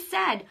 And he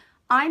said,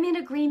 I'm in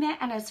agreement,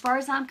 and as far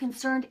as I'm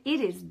concerned, it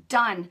is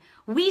done.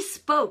 We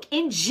spoke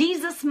in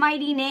Jesus'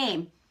 mighty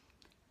name.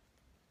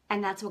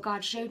 And that's what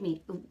God showed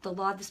me, the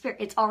law of the Spirit.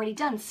 It's already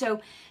done.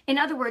 So, in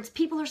other words,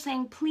 people are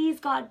saying, please,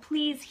 God,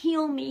 please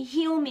heal me,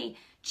 heal me.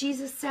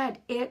 Jesus said,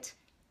 it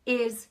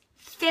is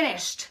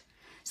finished.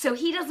 So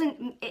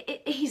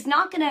he's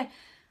not going to,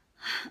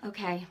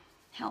 okay,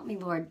 help me,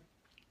 Lord.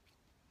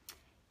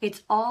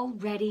 It's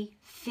already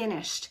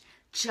finished.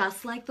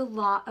 Just like the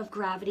law of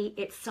gravity,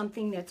 it's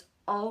something that's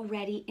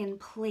already in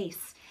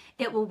place.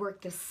 It will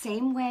work the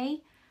same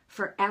way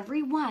for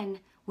everyone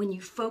when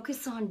you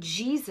focus on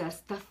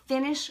Jesus, the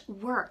finished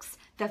works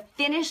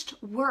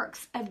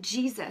of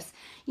Jesus.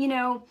 You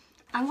know,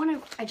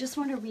 I just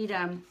want to read,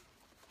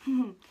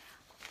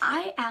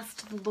 I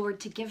asked the Lord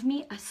to give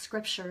me a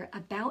scripture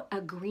about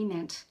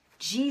agreement.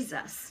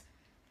 Jesus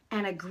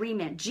and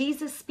agreement.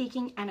 Jesus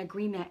speaking and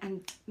agreement.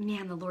 And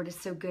man, the Lord is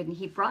so good. And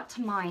he brought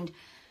to mind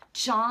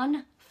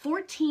John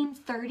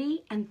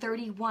 14:30 and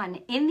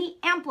 31 in the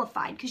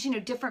Amplified, because you know,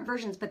 different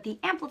versions, but the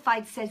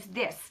Amplified says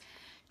this.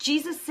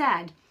 Jesus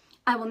said,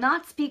 I will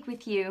not speak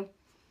with you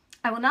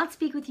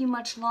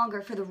much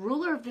longer, for the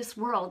ruler of this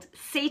world,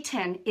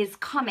 Satan, is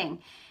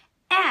coming,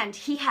 and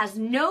he has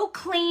no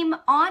claim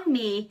on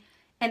me.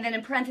 And then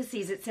in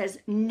parentheses, it says,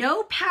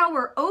 no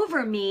power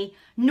over me,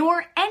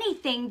 nor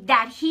anything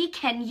that he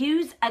can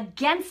use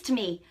against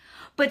me.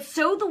 But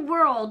so the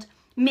world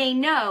may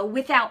know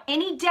without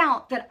any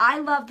doubt that I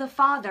love the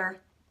Father,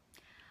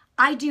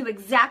 I do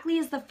exactly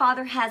as the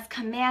Father has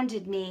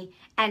commanded me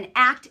and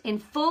act in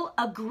full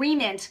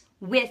agreement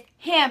with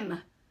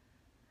him,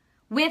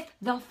 with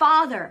the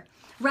Father,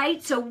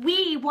 right? So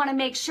we want to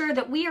make sure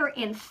that we are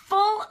in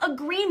full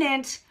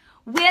agreement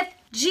with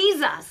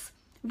Jesus,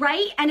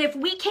 right? And if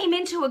we came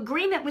into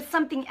agreement with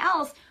something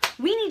else,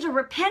 we need to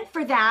repent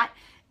for that.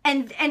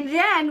 And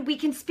then we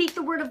can speak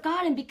the word of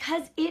God. And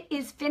because it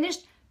is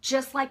finished,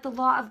 just like the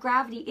law of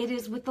gravity, it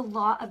is with the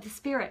law of the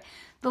Spirit.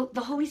 The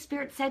Holy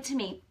Spirit said to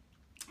me,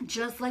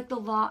 just like the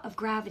law of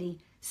gravity,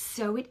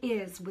 so it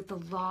is with the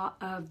law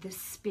of the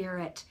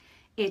Spirit.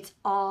 It's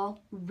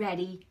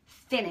already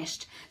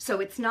finished. So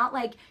it's not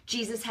like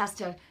Jesus has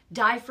to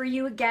die for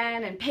you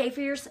again and pay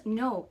for your sin.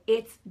 No,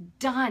 it's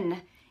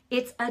done.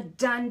 It's a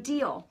done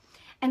deal.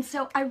 And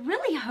so I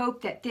really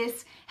hope that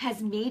this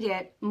has made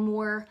it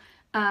more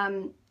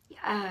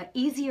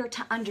easier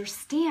to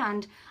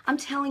understand. I'm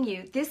telling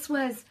you, this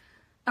was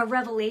a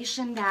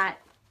revelation that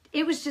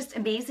it was just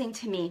amazing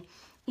to me.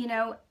 You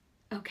know,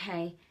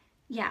 okay,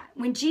 yeah.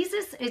 When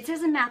Jesus, it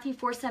says in Matthew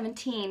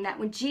 4:17 that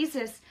when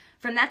Jesus,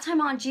 from that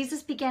time on,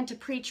 Jesus began to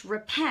preach,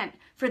 repent,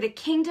 for the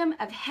kingdom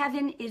of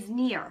heaven is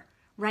near,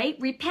 right?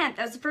 Repent.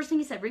 That was the first thing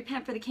he said,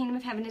 repent, for the kingdom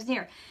of heaven is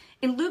near.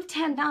 In Luke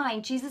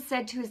 10:9, Jesus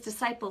said to his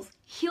disciples,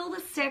 heal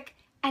the sick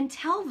and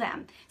tell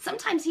them.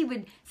 Sometimes he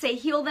would say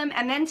heal them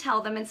and then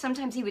tell them, and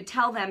sometimes he would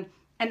tell them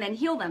and then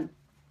heal them.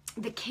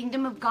 The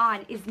kingdom of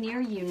God is near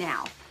you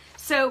now.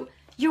 So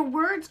your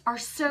words are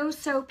so,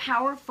 so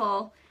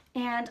powerful.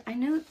 And I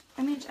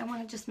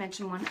want to just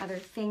mention one other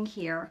thing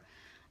here.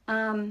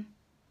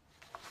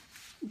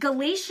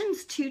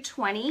 Galatians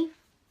 2:20,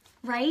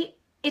 right?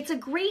 It's a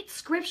great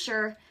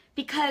scripture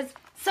because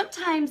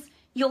sometimes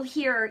you'll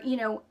hear,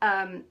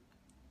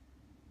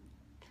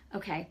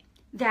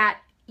 that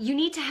you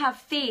need to have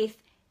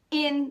faith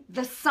in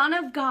the Son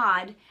of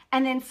God,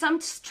 and then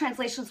some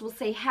translations will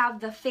say have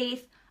the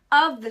faith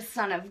of the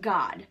Son of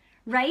God,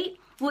 right?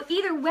 Well,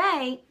 either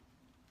way,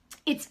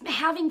 it's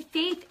having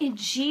faith in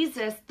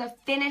Jesus, the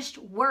finished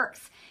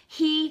works.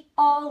 He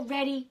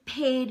already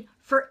paid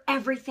for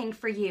everything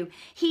for you.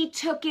 He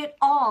took it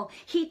all.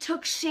 He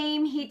took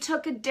shame. He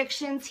took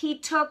addictions. He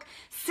took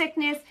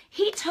sickness.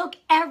 He took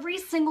every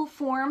single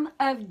form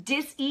of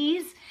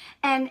dis-ease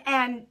and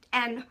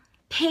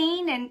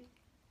pain and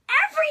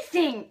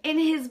everything in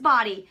his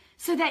body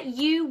so that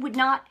you would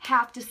not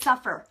have to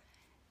suffer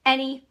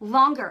any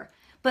longer.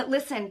 But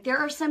listen, there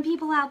are some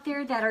people out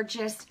there that are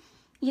just,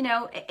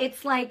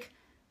 it's like,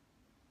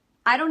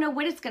 I don't know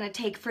what it's going to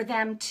take for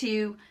them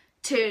to,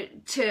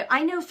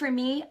 I know for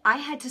me, I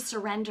had to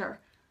surrender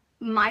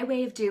my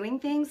way of doing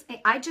things.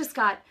 I just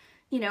got,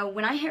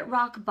 when I hit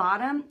rock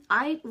bottom,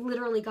 I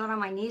literally got on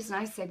my knees and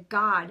I said,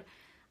 God,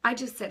 I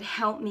just said,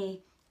 help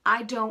me.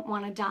 I don't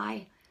want to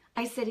die.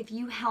 I said, if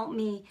you help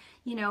me,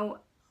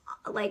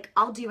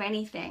 I'll do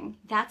anything.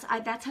 That's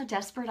how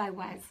desperate I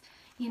was,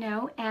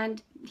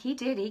 and he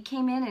did. He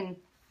came in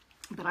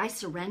but I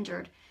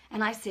surrendered.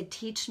 And I said,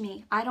 teach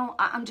me.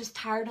 I'm just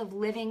tired of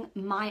living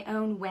my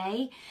own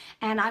way.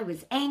 And I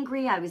was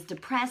angry. I was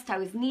depressed. I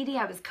was needy.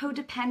 I was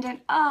codependent.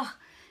 Oh,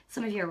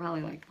 some of you are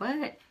probably like,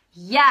 what?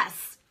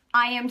 Yes,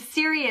 I am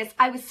serious.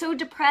 I was so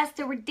depressed.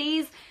 There were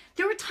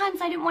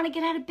times I didn't want to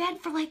get out of bed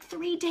for like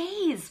 3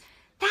 days.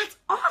 That's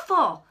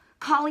awful.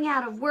 Calling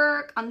out of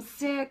work. I'm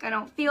sick. I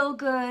don't feel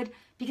good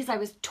because I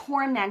was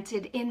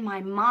tormented in my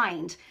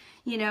mind,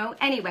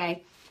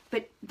 Anyway,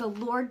 but the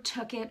Lord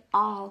took it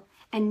all.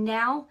 And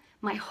now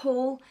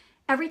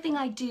everything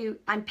I do,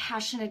 I'm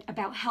passionate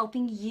about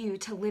helping you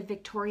to live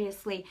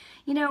victoriously.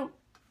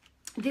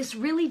 This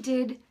really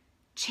did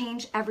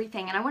change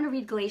everything. And I want to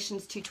read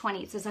Galatians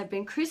 2:20. It says, I've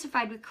been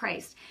crucified with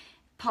Christ.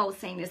 Paul is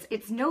saying this.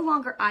 It's no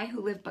longer I who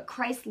live, but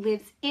Christ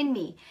lives in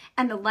me.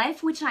 And the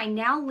life which I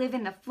now live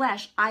in the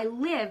flesh, I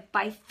live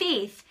by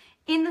faith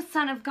in the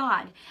Son of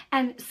God.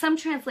 And some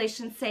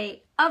translations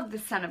say of the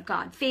Son of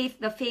God.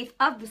 The faith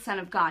of the Son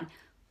of God.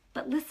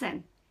 But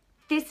listen,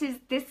 this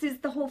is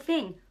the whole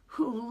thing.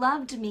 Who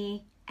loved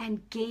me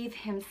and gave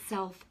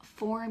himself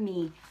for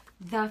me,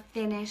 the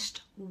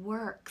finished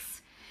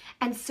works.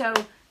 And so,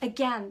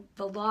 again,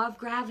 the law of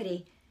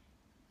gravity,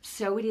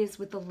 so it is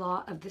with the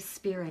law of the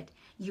Spirit.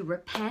 You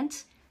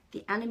repent,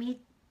 the enemy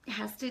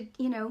has to,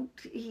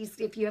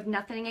 if you have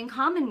nothing in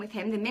common with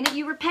him, the minute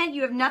you repent,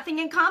 you have nothing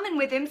in common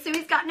with him, so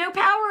he's got no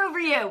power over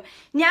you.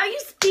 Now you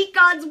speak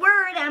God's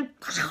word and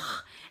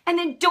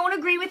then don't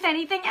agree with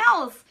anything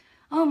else.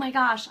 Oh my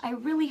gosh, I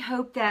really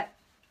hope that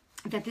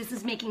this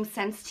is making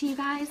sense to you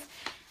guys.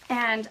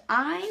 And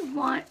I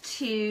want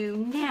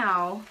to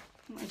now,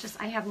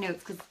 I have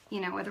notes because,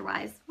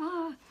 otherwise,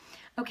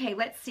 okay,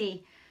 let's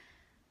see.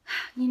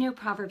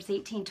 Proverbs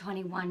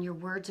 18:21, your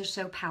words are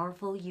so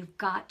powerful. You've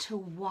got to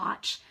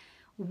watch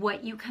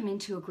what you come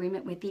into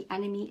agreement with. The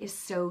enemy is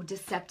so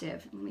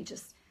deceptive. Let me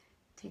just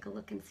take a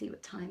look and see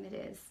what time it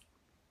is.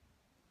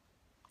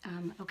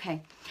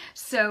 Okay,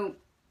 so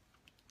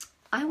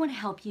I want to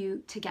help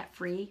you to get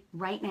free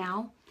right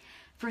now.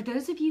 For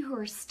those of you who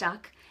are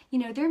stuck,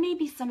 there may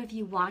be some of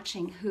you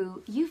watching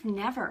who you've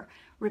never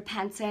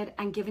repented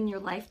and given your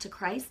life to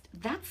Christ.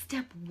 That's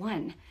step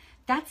one.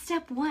 That's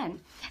step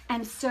one.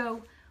 And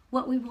so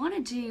what we want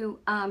to do,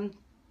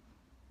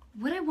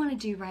 what I want to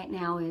do right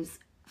now is,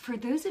 for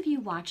those of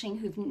you watching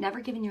who've never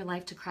given your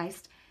life to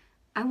Christ,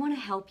 I want to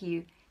help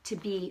you to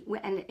be,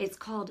 and it's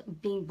called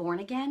being born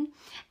again.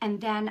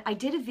 And then I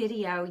did a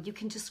video, you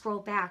can just scroll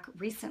back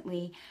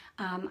recently,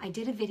 I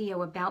did a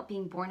video about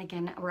being born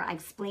again where I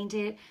explained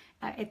it.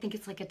 I think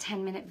it's like a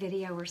 10-minute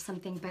video or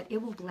something, but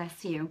it will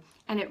bless you.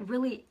 And it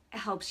really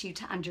helps you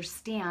to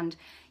understand,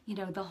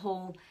 the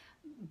whole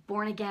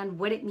born again,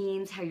 what it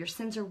means, how your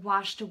sins are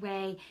washed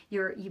away,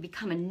 you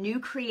become a new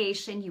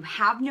creation, you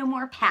have no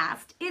more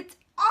past. It's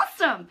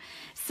awesome.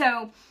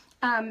 So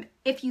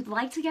if you'd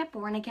like to get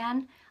born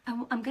again,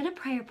 I'm going to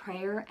pray a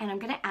prayer and I'm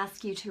going to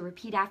ask you to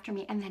repeat after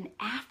me. And then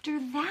after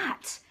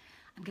that,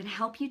 I'm going to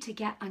help you to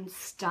get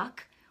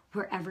unstuck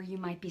wherever you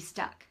might be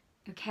stuck.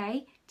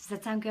 Okay? Does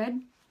that sound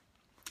good?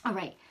 All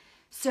right.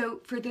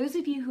 So for those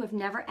of you who have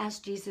never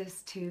asked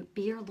Jesus to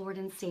be your Lord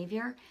and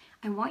Savior,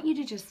 I want you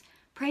to just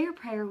pray your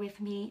prayer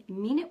with me,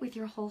 mean it with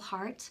your whole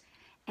heart,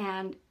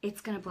 and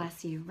it's going to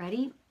bless you.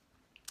 Ready?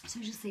 So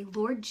just say,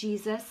 Lord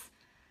Jesus,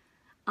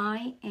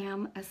 I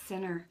am a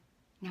sinner.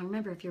 Now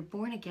remember, if you're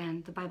born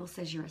again, the Bible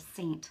says you're a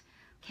saint.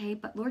 Okay?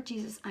 But Lord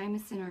Jesus, I am a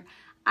sinner.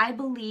 I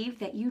believe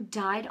that you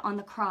died on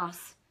the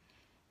cross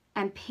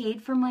and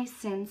paid for my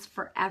sins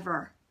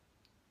forever.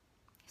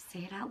 Say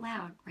it out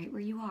loud, right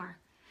where you are.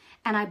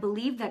 And I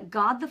believe that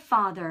God the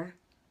Father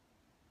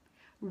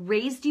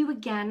raised you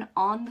again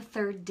on the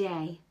third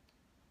day.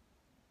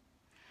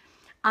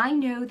 I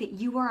know that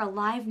you are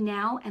alive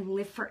now and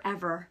live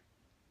forever.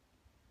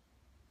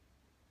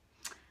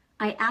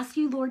 I ask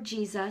you, Lord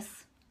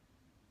Jesus,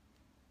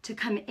 to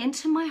come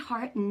into my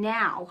heart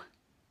now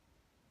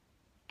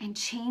and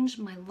change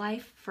my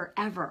life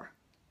forever.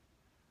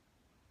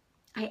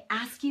 I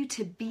ask you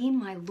to be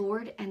my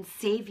Lord and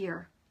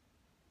Savior.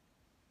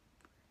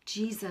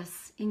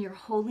 Jesus, in your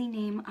holy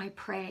name I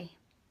pray.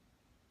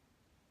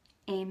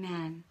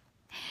 Amen.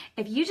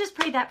 If you just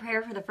prayed that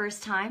prayer for the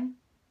first time,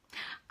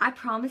 I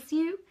promise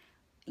you,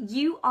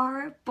 you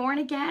are born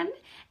again,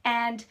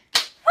 and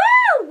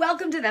woo!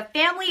 Welcome to the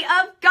family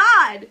of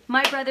God.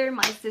 My brother,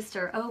 my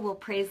sister. Oh, well,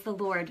 praise the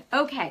Lord.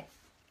 Okay,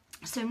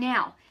 so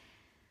now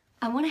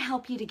I want to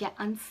help you to get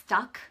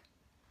unstuck.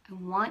 I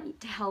want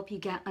to help you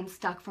get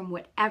unstuck from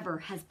whatever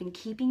has been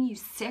keeping you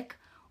sick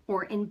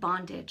or in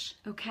bondage,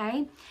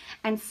 okay?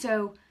 And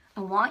so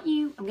I'm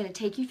going to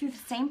take you through the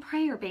same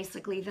prayer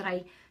basically that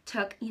I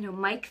took,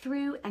 Mike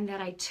through and that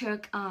I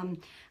took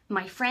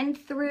my friend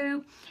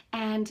through.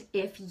 And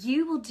if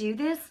you will do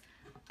this,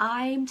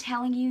 I'm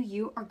telling you,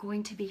 you are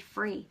going to be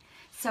free.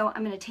 So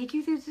I'm going to take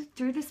you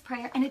through this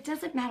prayer, and it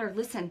doesn't matter.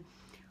 Listen,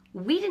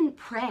 we didn't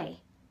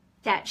pray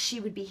that she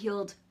would be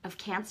healed of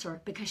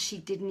cancer because she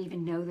didn't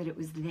even know that it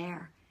was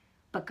there.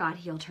 But God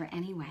healed her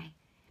anyway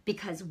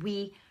because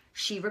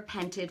she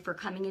repented for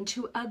coming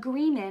into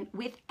agreement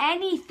with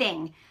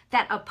anything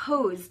that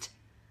opposed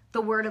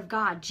the word of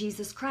God,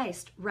 Jesus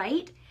Christ,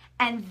 right?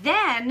 And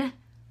then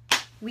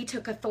we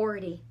took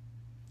authority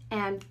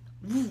and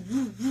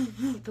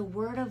the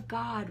word of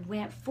God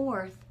went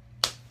forth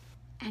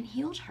and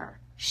healed her.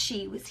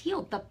 She was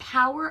healed. The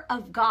power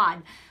of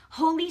God,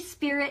 Holy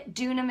Spirit,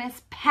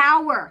 dunamis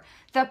power,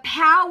 the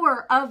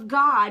power of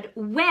God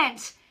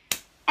went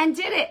and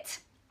did it.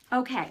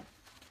 Okay,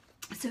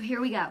 so here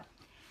we go.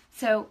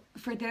 So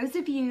for those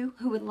of you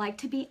who would like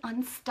to be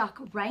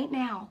unstuck right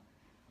now,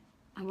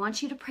 I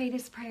want you to pray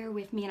this prayer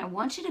with me, and I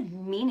want you to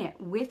mean it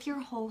with your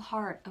whole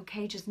heart,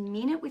 okay? Just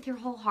mean it with your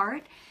whole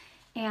heart,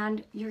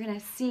 and you're going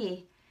to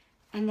see.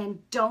 And then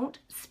don't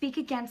speak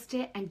against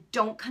it, and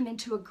don't come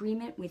into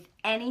agreement with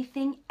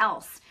anything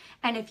else.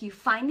 And if you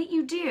find that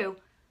you do,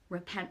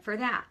 repent for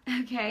that,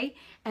 okay?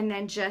 And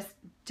then just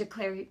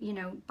declare,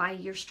 by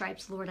your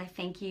stripes, Lord, I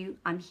thank you.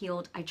 I'm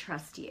healed. I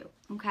trust you,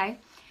 okay?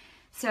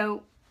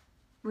 So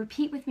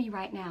repeat with me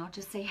right now.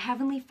 Just say,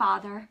 Heavenly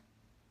Father,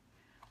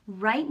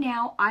 right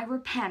now I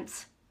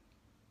repent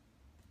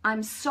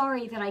I'm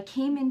sorry that I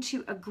came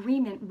into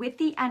agreement with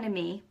the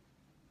enemy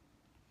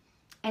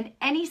and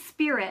any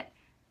spirit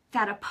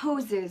that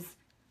opposes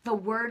the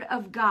word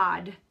of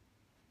God,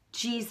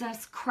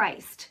 Jesus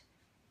Christ,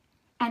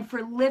 and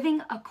for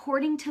living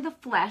according to the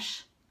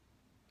flesh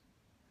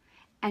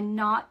and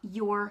not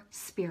your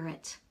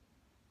spirit.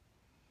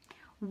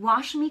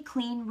 Wash me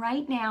clean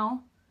right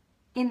now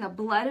in the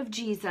blood of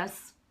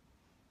Jesus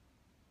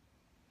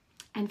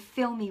and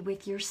fill me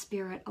with your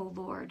spirit, O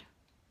Lord.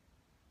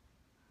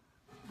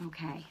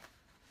 Okay.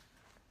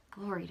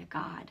 Glory to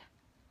God.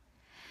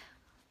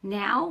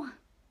 Now,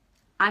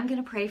 I'm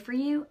going to pray for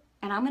you,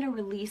 and I'm going to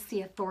release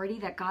the authority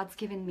that God's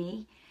given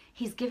me.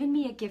 He's given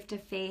me a gift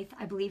of faith.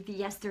 I believe that,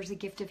 yes, there's a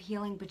gift of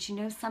healing, but you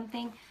know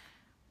something?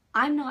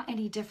 I'm not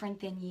any different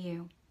than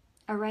you,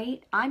 all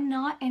right? I'm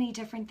not any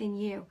different than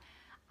you.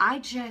 I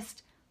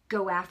just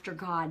go after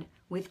God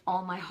with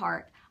all my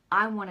heart.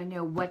 I want to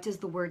know, what does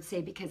the word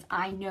say, because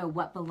I know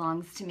what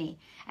belongs to me.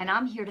 And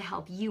I'm here to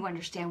help you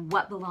understand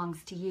what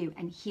belongs to you,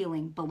 and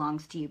healing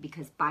belongs to you,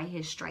 because by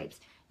his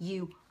stripes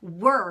you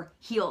were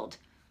healed.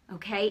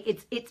 Okay?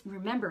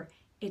 Remember,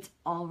 it's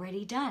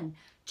already done.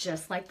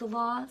 Just like the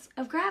laws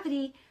of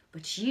gravity,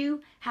 but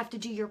you have to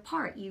do your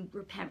part. You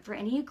repent for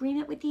any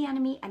agreement with the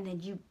enemy, and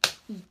then you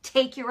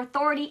take your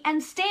authority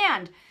and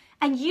stand,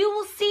 and you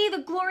will see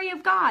the glory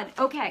of God.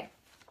 Okay.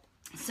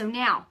 So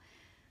now,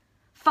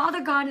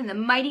 Father God, in the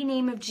mighty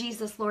name of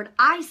Jesus, Lord,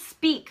 I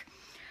speak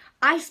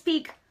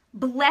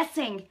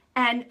blessing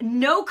and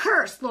no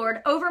curse,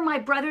 Lord, over my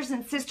brothers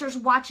and sisters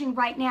watching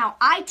right now.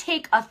 I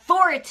take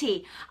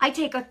authority. I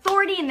take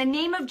authority in the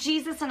name of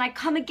Jesus, and I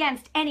come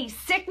against any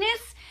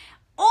sickness,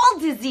 all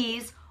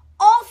disease,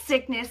 all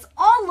sickness,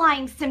 all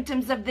lying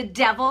symptoms of the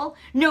devil,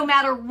 no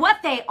matter what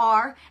they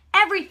are,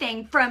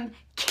 everything from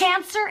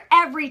cancer,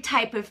 every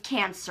type of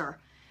cancer,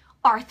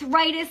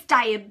 arthritis,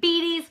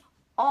 diabetes,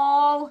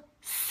 all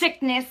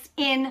sickness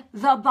in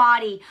the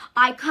body.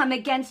 I come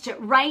against it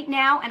right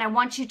now, and I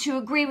want you to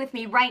agree with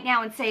me right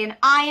now and say, and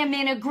I am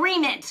in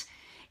agreement.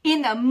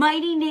 In the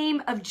mighty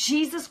name of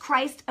Jesus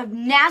Christ of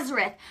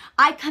Nazareth,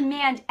 I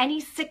command any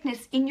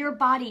sickness in your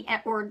body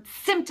or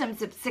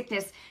symptoms of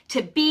sickness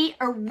to be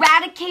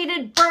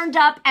eradicated, burned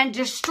up, and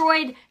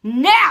destroyed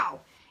now.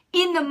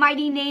 In the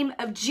mighty name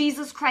of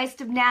Jesus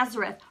Christ of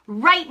Nazareth,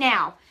 right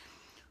now.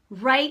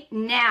 Right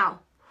now.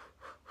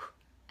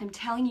 I'm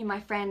telling you, my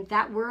friend,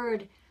 that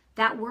word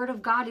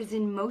of God is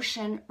in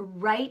motion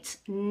right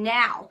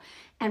now.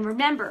 And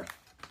remember,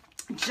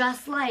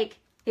 just like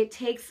it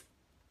takes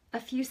a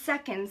few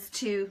seconds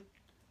to,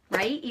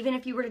 right? Even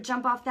if you were to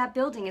jump off that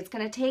building, it's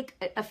going to take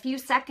a few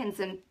seconds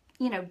and,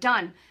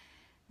 done.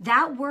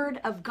 That word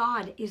of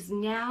God is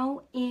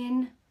now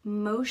in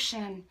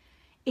motion.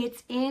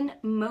 It's in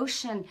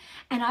motion.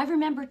 And I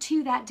remember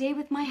too that day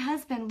with my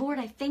husband. Lord,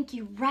 I thank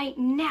you right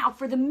now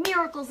for the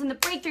miracles and the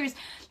breakthroughs.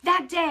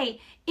 That day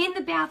in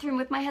the bathroom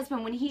with my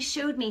husband, when he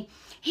showed me,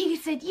 he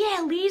said,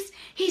 yeah, Lise,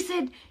 he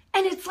said,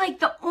 and it's like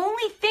the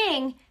only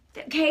thing,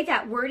 okay,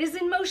 that word is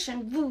in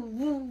motion. Woo,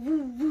 woo,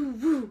 woo, woo,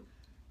 woo.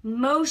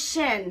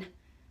 Motion,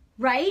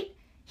 right?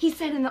 He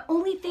said, and the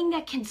only thing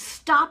that can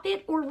stop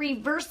it or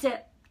reverse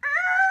it,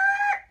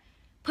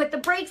 put the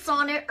brakes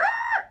on it,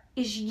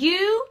 is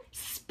you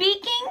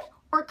speaking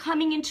or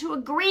coming into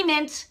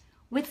agreement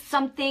with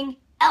something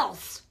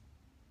else,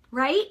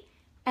 right?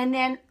 And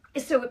then,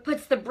 so it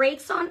puts the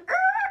brakes on,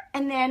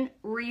 and then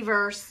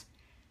reverse.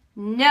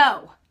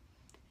 No.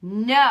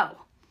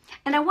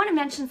 And I want to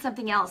mention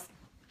something else.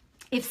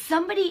 If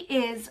somebody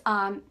is,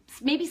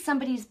 maybe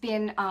somebody's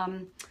been,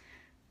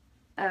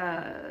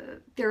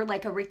 they're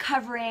like a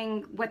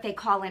recovering, what they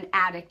call an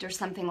addict or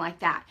something like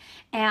that.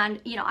 And,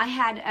 I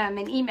had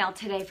an email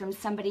today from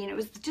somebody, and it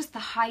was just the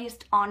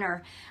highest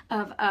honor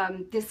of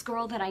this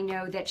girl that I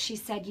know, that she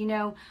said,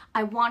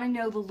 I want to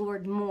know the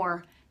Lord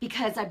more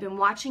because I've been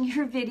watching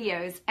your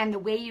videos and the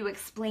way you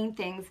explain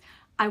things.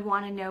 I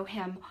want to know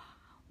him.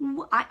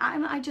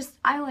 I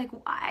started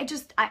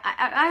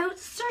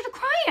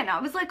crying. I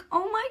was like,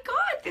 oh my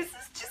God, this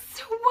is just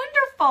so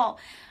wonderful.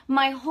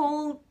 My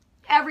whole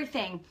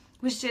everything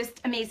was just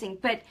amazing.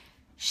 But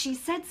she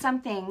said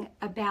something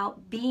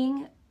about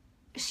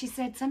she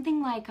said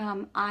something like,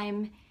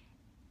 I'm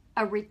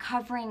a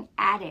recovering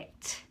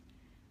addict,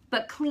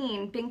 but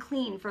been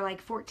clean for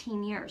like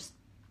 14 years.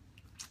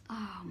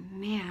 Oh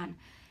man,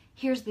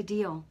 here's the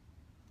deal.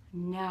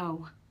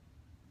 No,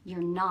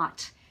 you're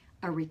not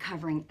a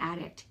recovering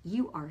addict.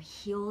 You are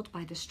healed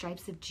by the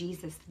stripes of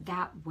Jesus.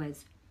 That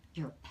was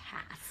your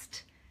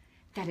past.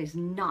 That is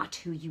not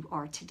who you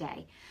are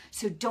today.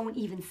 So don't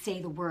even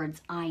say the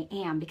words I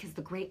am, because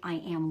the great I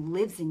am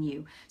lives in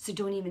you. So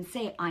don't even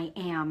say I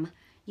am,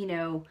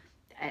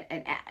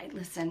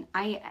 listen,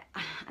 I'm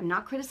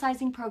not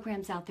criticizing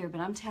programs out there,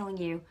 but I'm telling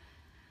you,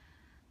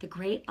 the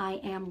great I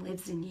am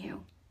lives in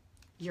you.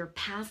 Your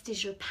past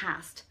is your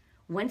past.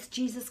 Once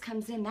Jesus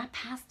comes in, that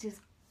past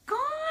is gone.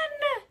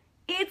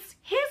 It's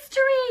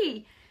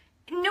history.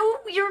 No,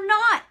 you're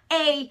not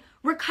a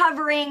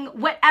recovering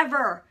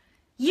whatever.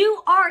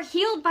 You are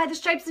healed by the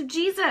stripes of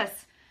Jesus.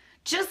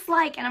 Just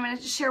like, and I'm going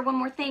to share one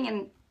more thing,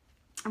 and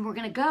and we're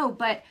going to go.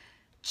 But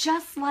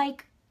just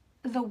like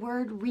the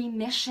word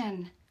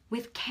remission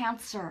with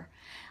cancer,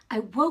 I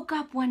woke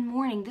up one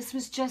morning, this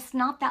was just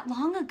not that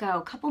long ago,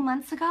 a couple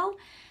months ago,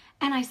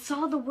 and I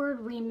saw the word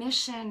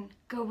remission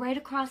go right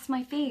across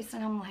my face,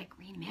 and I'm like,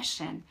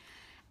 remission?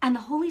 And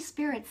the Holy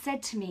Spirit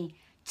said to me,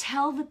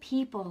 tell the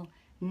people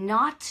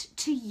not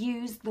to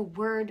use the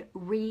word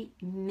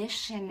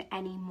remission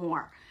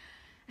anymore.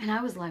 And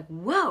I was like,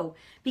 whoa,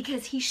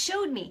 because he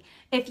showed me,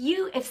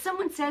 if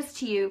someone says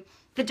to you,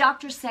 the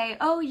doctors say,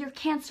 oh, you're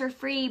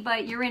cancer-free,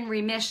 but you're in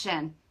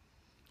remission.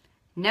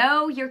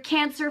 No, you're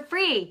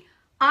cancer-free.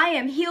 I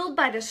am healed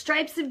by the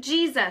stripes of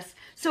Jesus.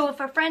 So if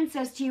a friend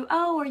says to you,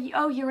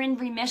 you're in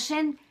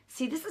remission.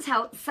 See, this is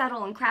how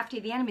subtle and crafty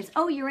the enemy is.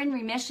 Oh, you're in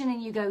remission.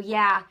 And you go,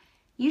 yeah,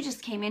 you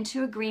just came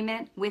into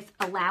agreement with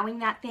allowing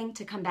that thing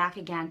to come back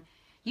again.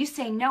 You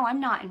say, no, I'm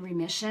not in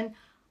remission.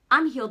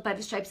 I'm healed by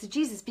the stripes of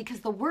Jesus, because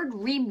the word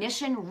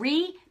remission,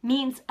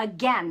 means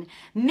again.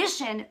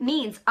 Mission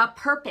means a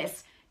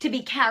purpose to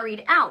be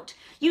carried out.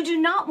 You do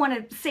not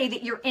want to say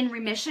that you're in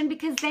remission,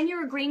 because then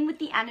you're agreeing with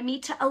the enemy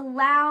to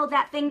allow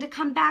that thing to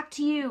come back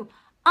to you.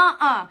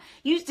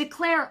 You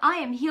declare, I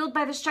am healed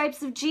by the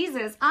stripes of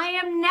Jesus. I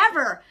am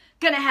never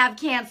going to have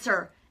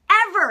cancer.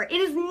 Ever.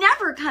 It is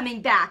never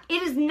coming back.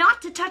 It is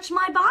not to touch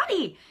my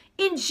body.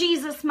 In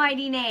Jesus'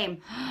 mighty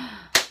name.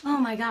 Oh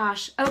my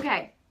gosh.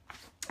 Okay.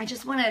 I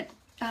just want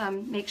to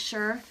make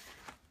sure,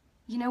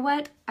 you know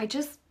what?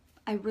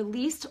 I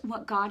released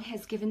what God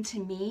has given to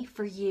me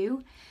for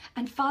you.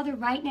 And Father,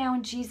 right now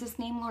in Jesus'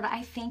 name, Lord,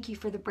 I thank you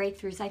for the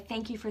breakthroughs. I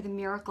thank you for the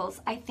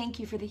miracles. I thank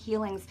you for the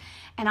healings.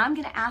 And I'm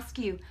going to ask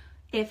you,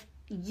 if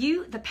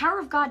the power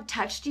of God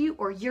touched you,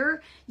 or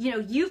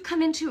you've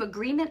come into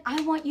agreement,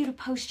 I want you to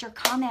post your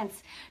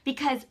comments,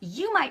 because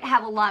you might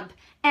have a lump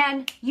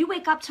and you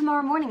wake up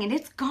tomorrow morning and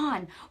it's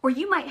gone. Or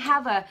you might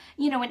have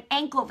an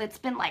ankle that's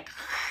been like,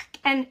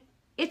 and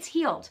it's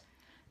healed.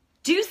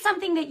 Do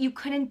something that you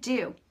couldn't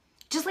do.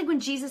 Just like when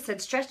Jesus said,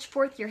 stretch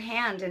forth your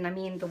hand. And I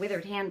mean, the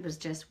withered hand was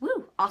just,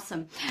 woo,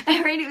 awesome.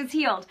 Right? It was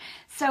healed.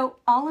 So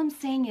all I'm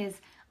saying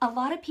is, a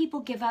lot of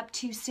people give up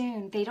too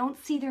soon. They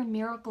don't see their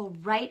miracle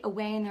right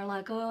away, and they're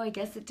like, oh, I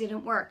guess it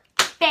didn't work.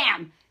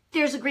 Bam!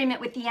 There's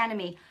agreement with the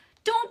enemy.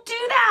 Don't do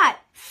that.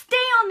 Stay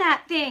on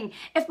that thing.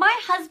 If my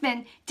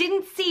husband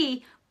didn't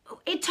see,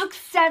 it took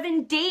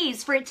 7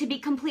 days for it to be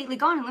completely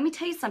gone. And let me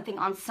tell you something.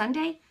 On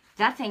Sunday,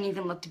 that thing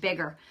even looked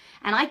bigger.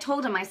 And I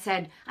told him, I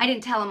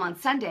didn't tell him on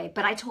Sunday,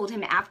 but I told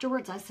him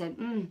afterwards, I said,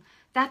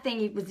 that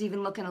thing was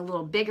even looking a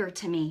little bigger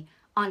to me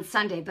on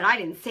Sunday, but I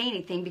didn't say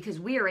anything, because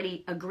we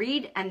already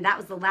agreed, and that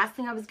was the last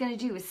thing I was going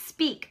to do, is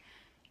speak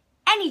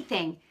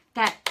anything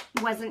that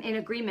wasn't in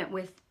agreement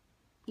with,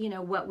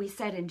 what we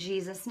said in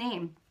Jesus'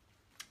 name.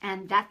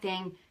 And that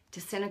thing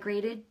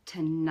disintegrated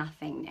to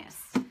nothingness.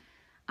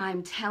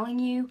 I'm telling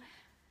you,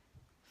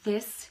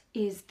 this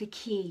is the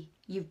key.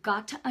 You've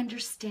got to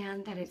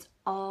understand that it's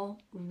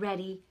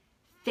already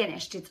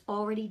finished. It's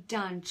already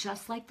done,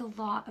 just like the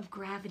law of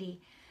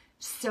gravity.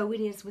 So it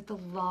is with the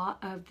law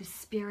of the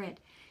Spirit.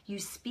 You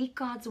speak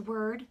God's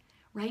word,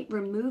 right?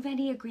 Remove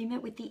any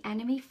agreement with the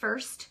enemy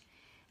first,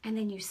 and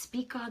then you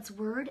speak God's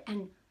word,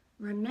 and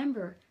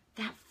remember,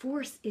 that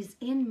force is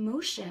in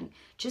motion.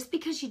 Just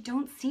because you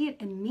don't see it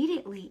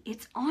immediately,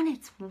 it's on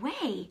its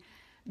way.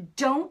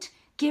 Don't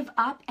give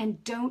up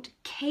and don't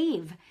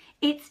cave.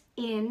 It's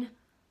in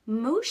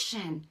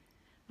motion,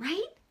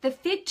 right? The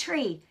fig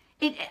tree.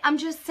 I'm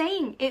just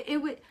saying,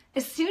 it would,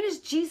 as soon as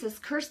Jesus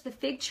cursed the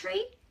fig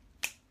tree,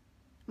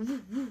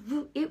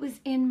 it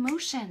was in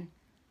motion.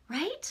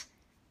 Right?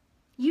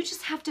 You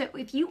just have to,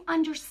 if you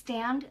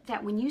understand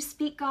that when you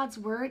speak God's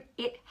word,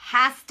 it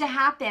has to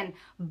happen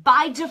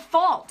by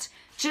default.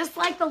 Just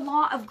like the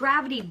law of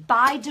gravity,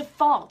 by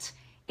default,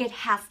 it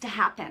has to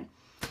happen.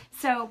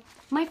 So,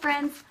 my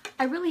friends,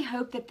 I really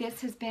hope that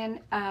this has been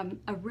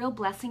a real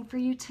blessing for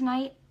you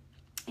tonight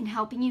in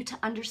helping you to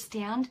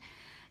understand,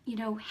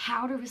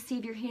 how to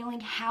receive your healing,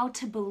 how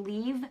to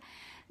believe,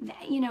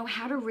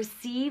 how to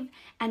receive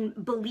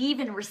and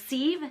believe and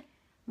receive.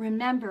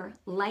 Remember,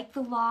 like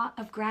the law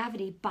of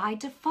gravity, by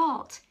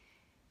default,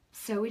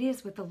 so it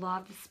is with the law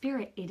of the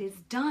Spirit. It is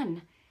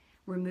done.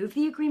 Remove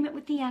the agreement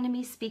with the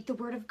enemy, speak the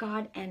word of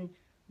God, and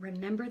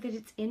remember that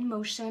it's in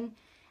motion.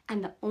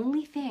 And the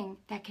only thing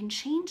that can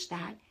change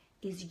that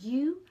is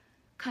you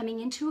coming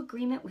into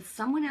agreement with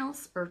someone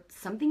else or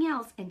something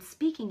else and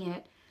speaking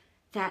it,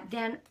 that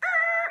then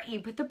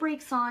you put the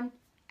brakes on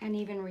and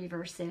even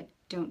reverse it.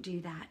 Don't do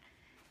that.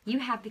 You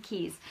have the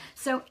keys.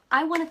 So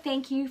I want to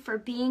thank you for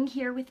being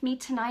here with me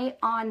tonight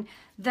on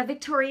the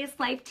Victorious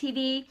Life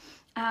TV.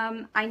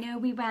 I know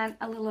we went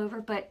a little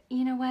over, but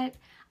you know what?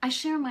 I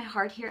share my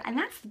heart here, and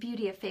that's the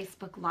beauty of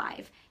Facebook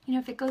Live.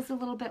 If it goes a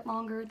little bit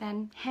longer,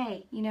 then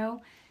hey,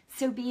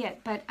 so be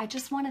it. But I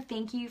just want to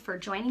thank you for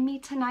joining me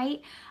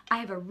tonight. I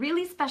have a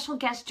really special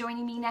guest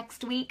joining me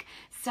next week,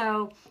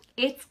 so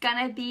it's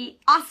gonna be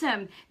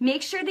awesome.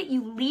 Make sure that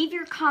you leave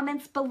your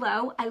comments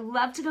below. I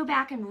love to go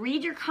back and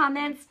read your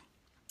comments.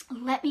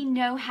 Let me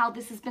know how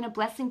this has been a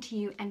blessing to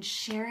you, and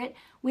share it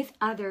with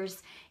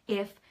others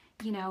if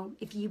you know,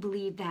 if you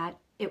believe that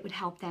it would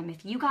help them.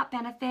 If you got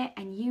benefit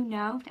and you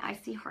know, I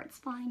see hearts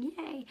flying,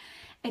 yay.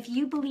 If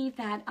you believe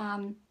that,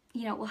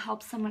 you know, it will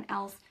help someone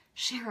else,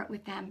 share it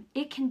with them.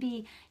 It can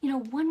be, you know,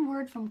 one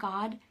word from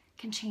God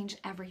can change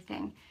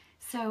everything.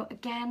 So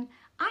again,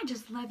 I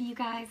just love you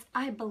guys.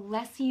 I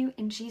bless you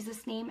in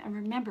Jesus' name. And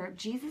remember, if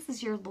Jesus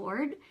is your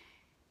Lord,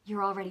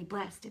 you're already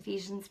blessed.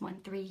 Ephesians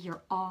 1:3,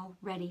 you're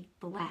already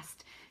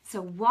blessed.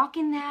 So walk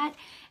in that.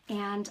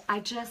 And I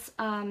just,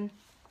 I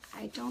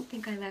don't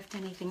think I left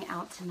anything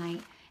out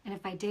tonight. And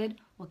if I did,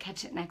 we'll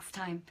catch it next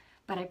time.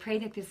 But I pray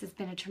that this has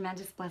been a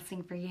tremendous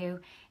blessing for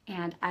you.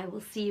 And I will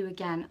see you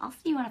again. I'll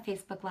see you on a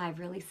Facebook Live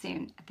really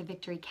soon at the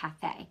Victory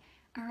Cafe.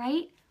 All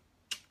right?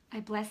 I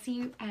bless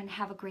you and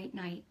have a great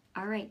night.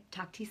 All right.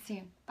 Talk to you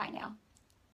soon. Bye now.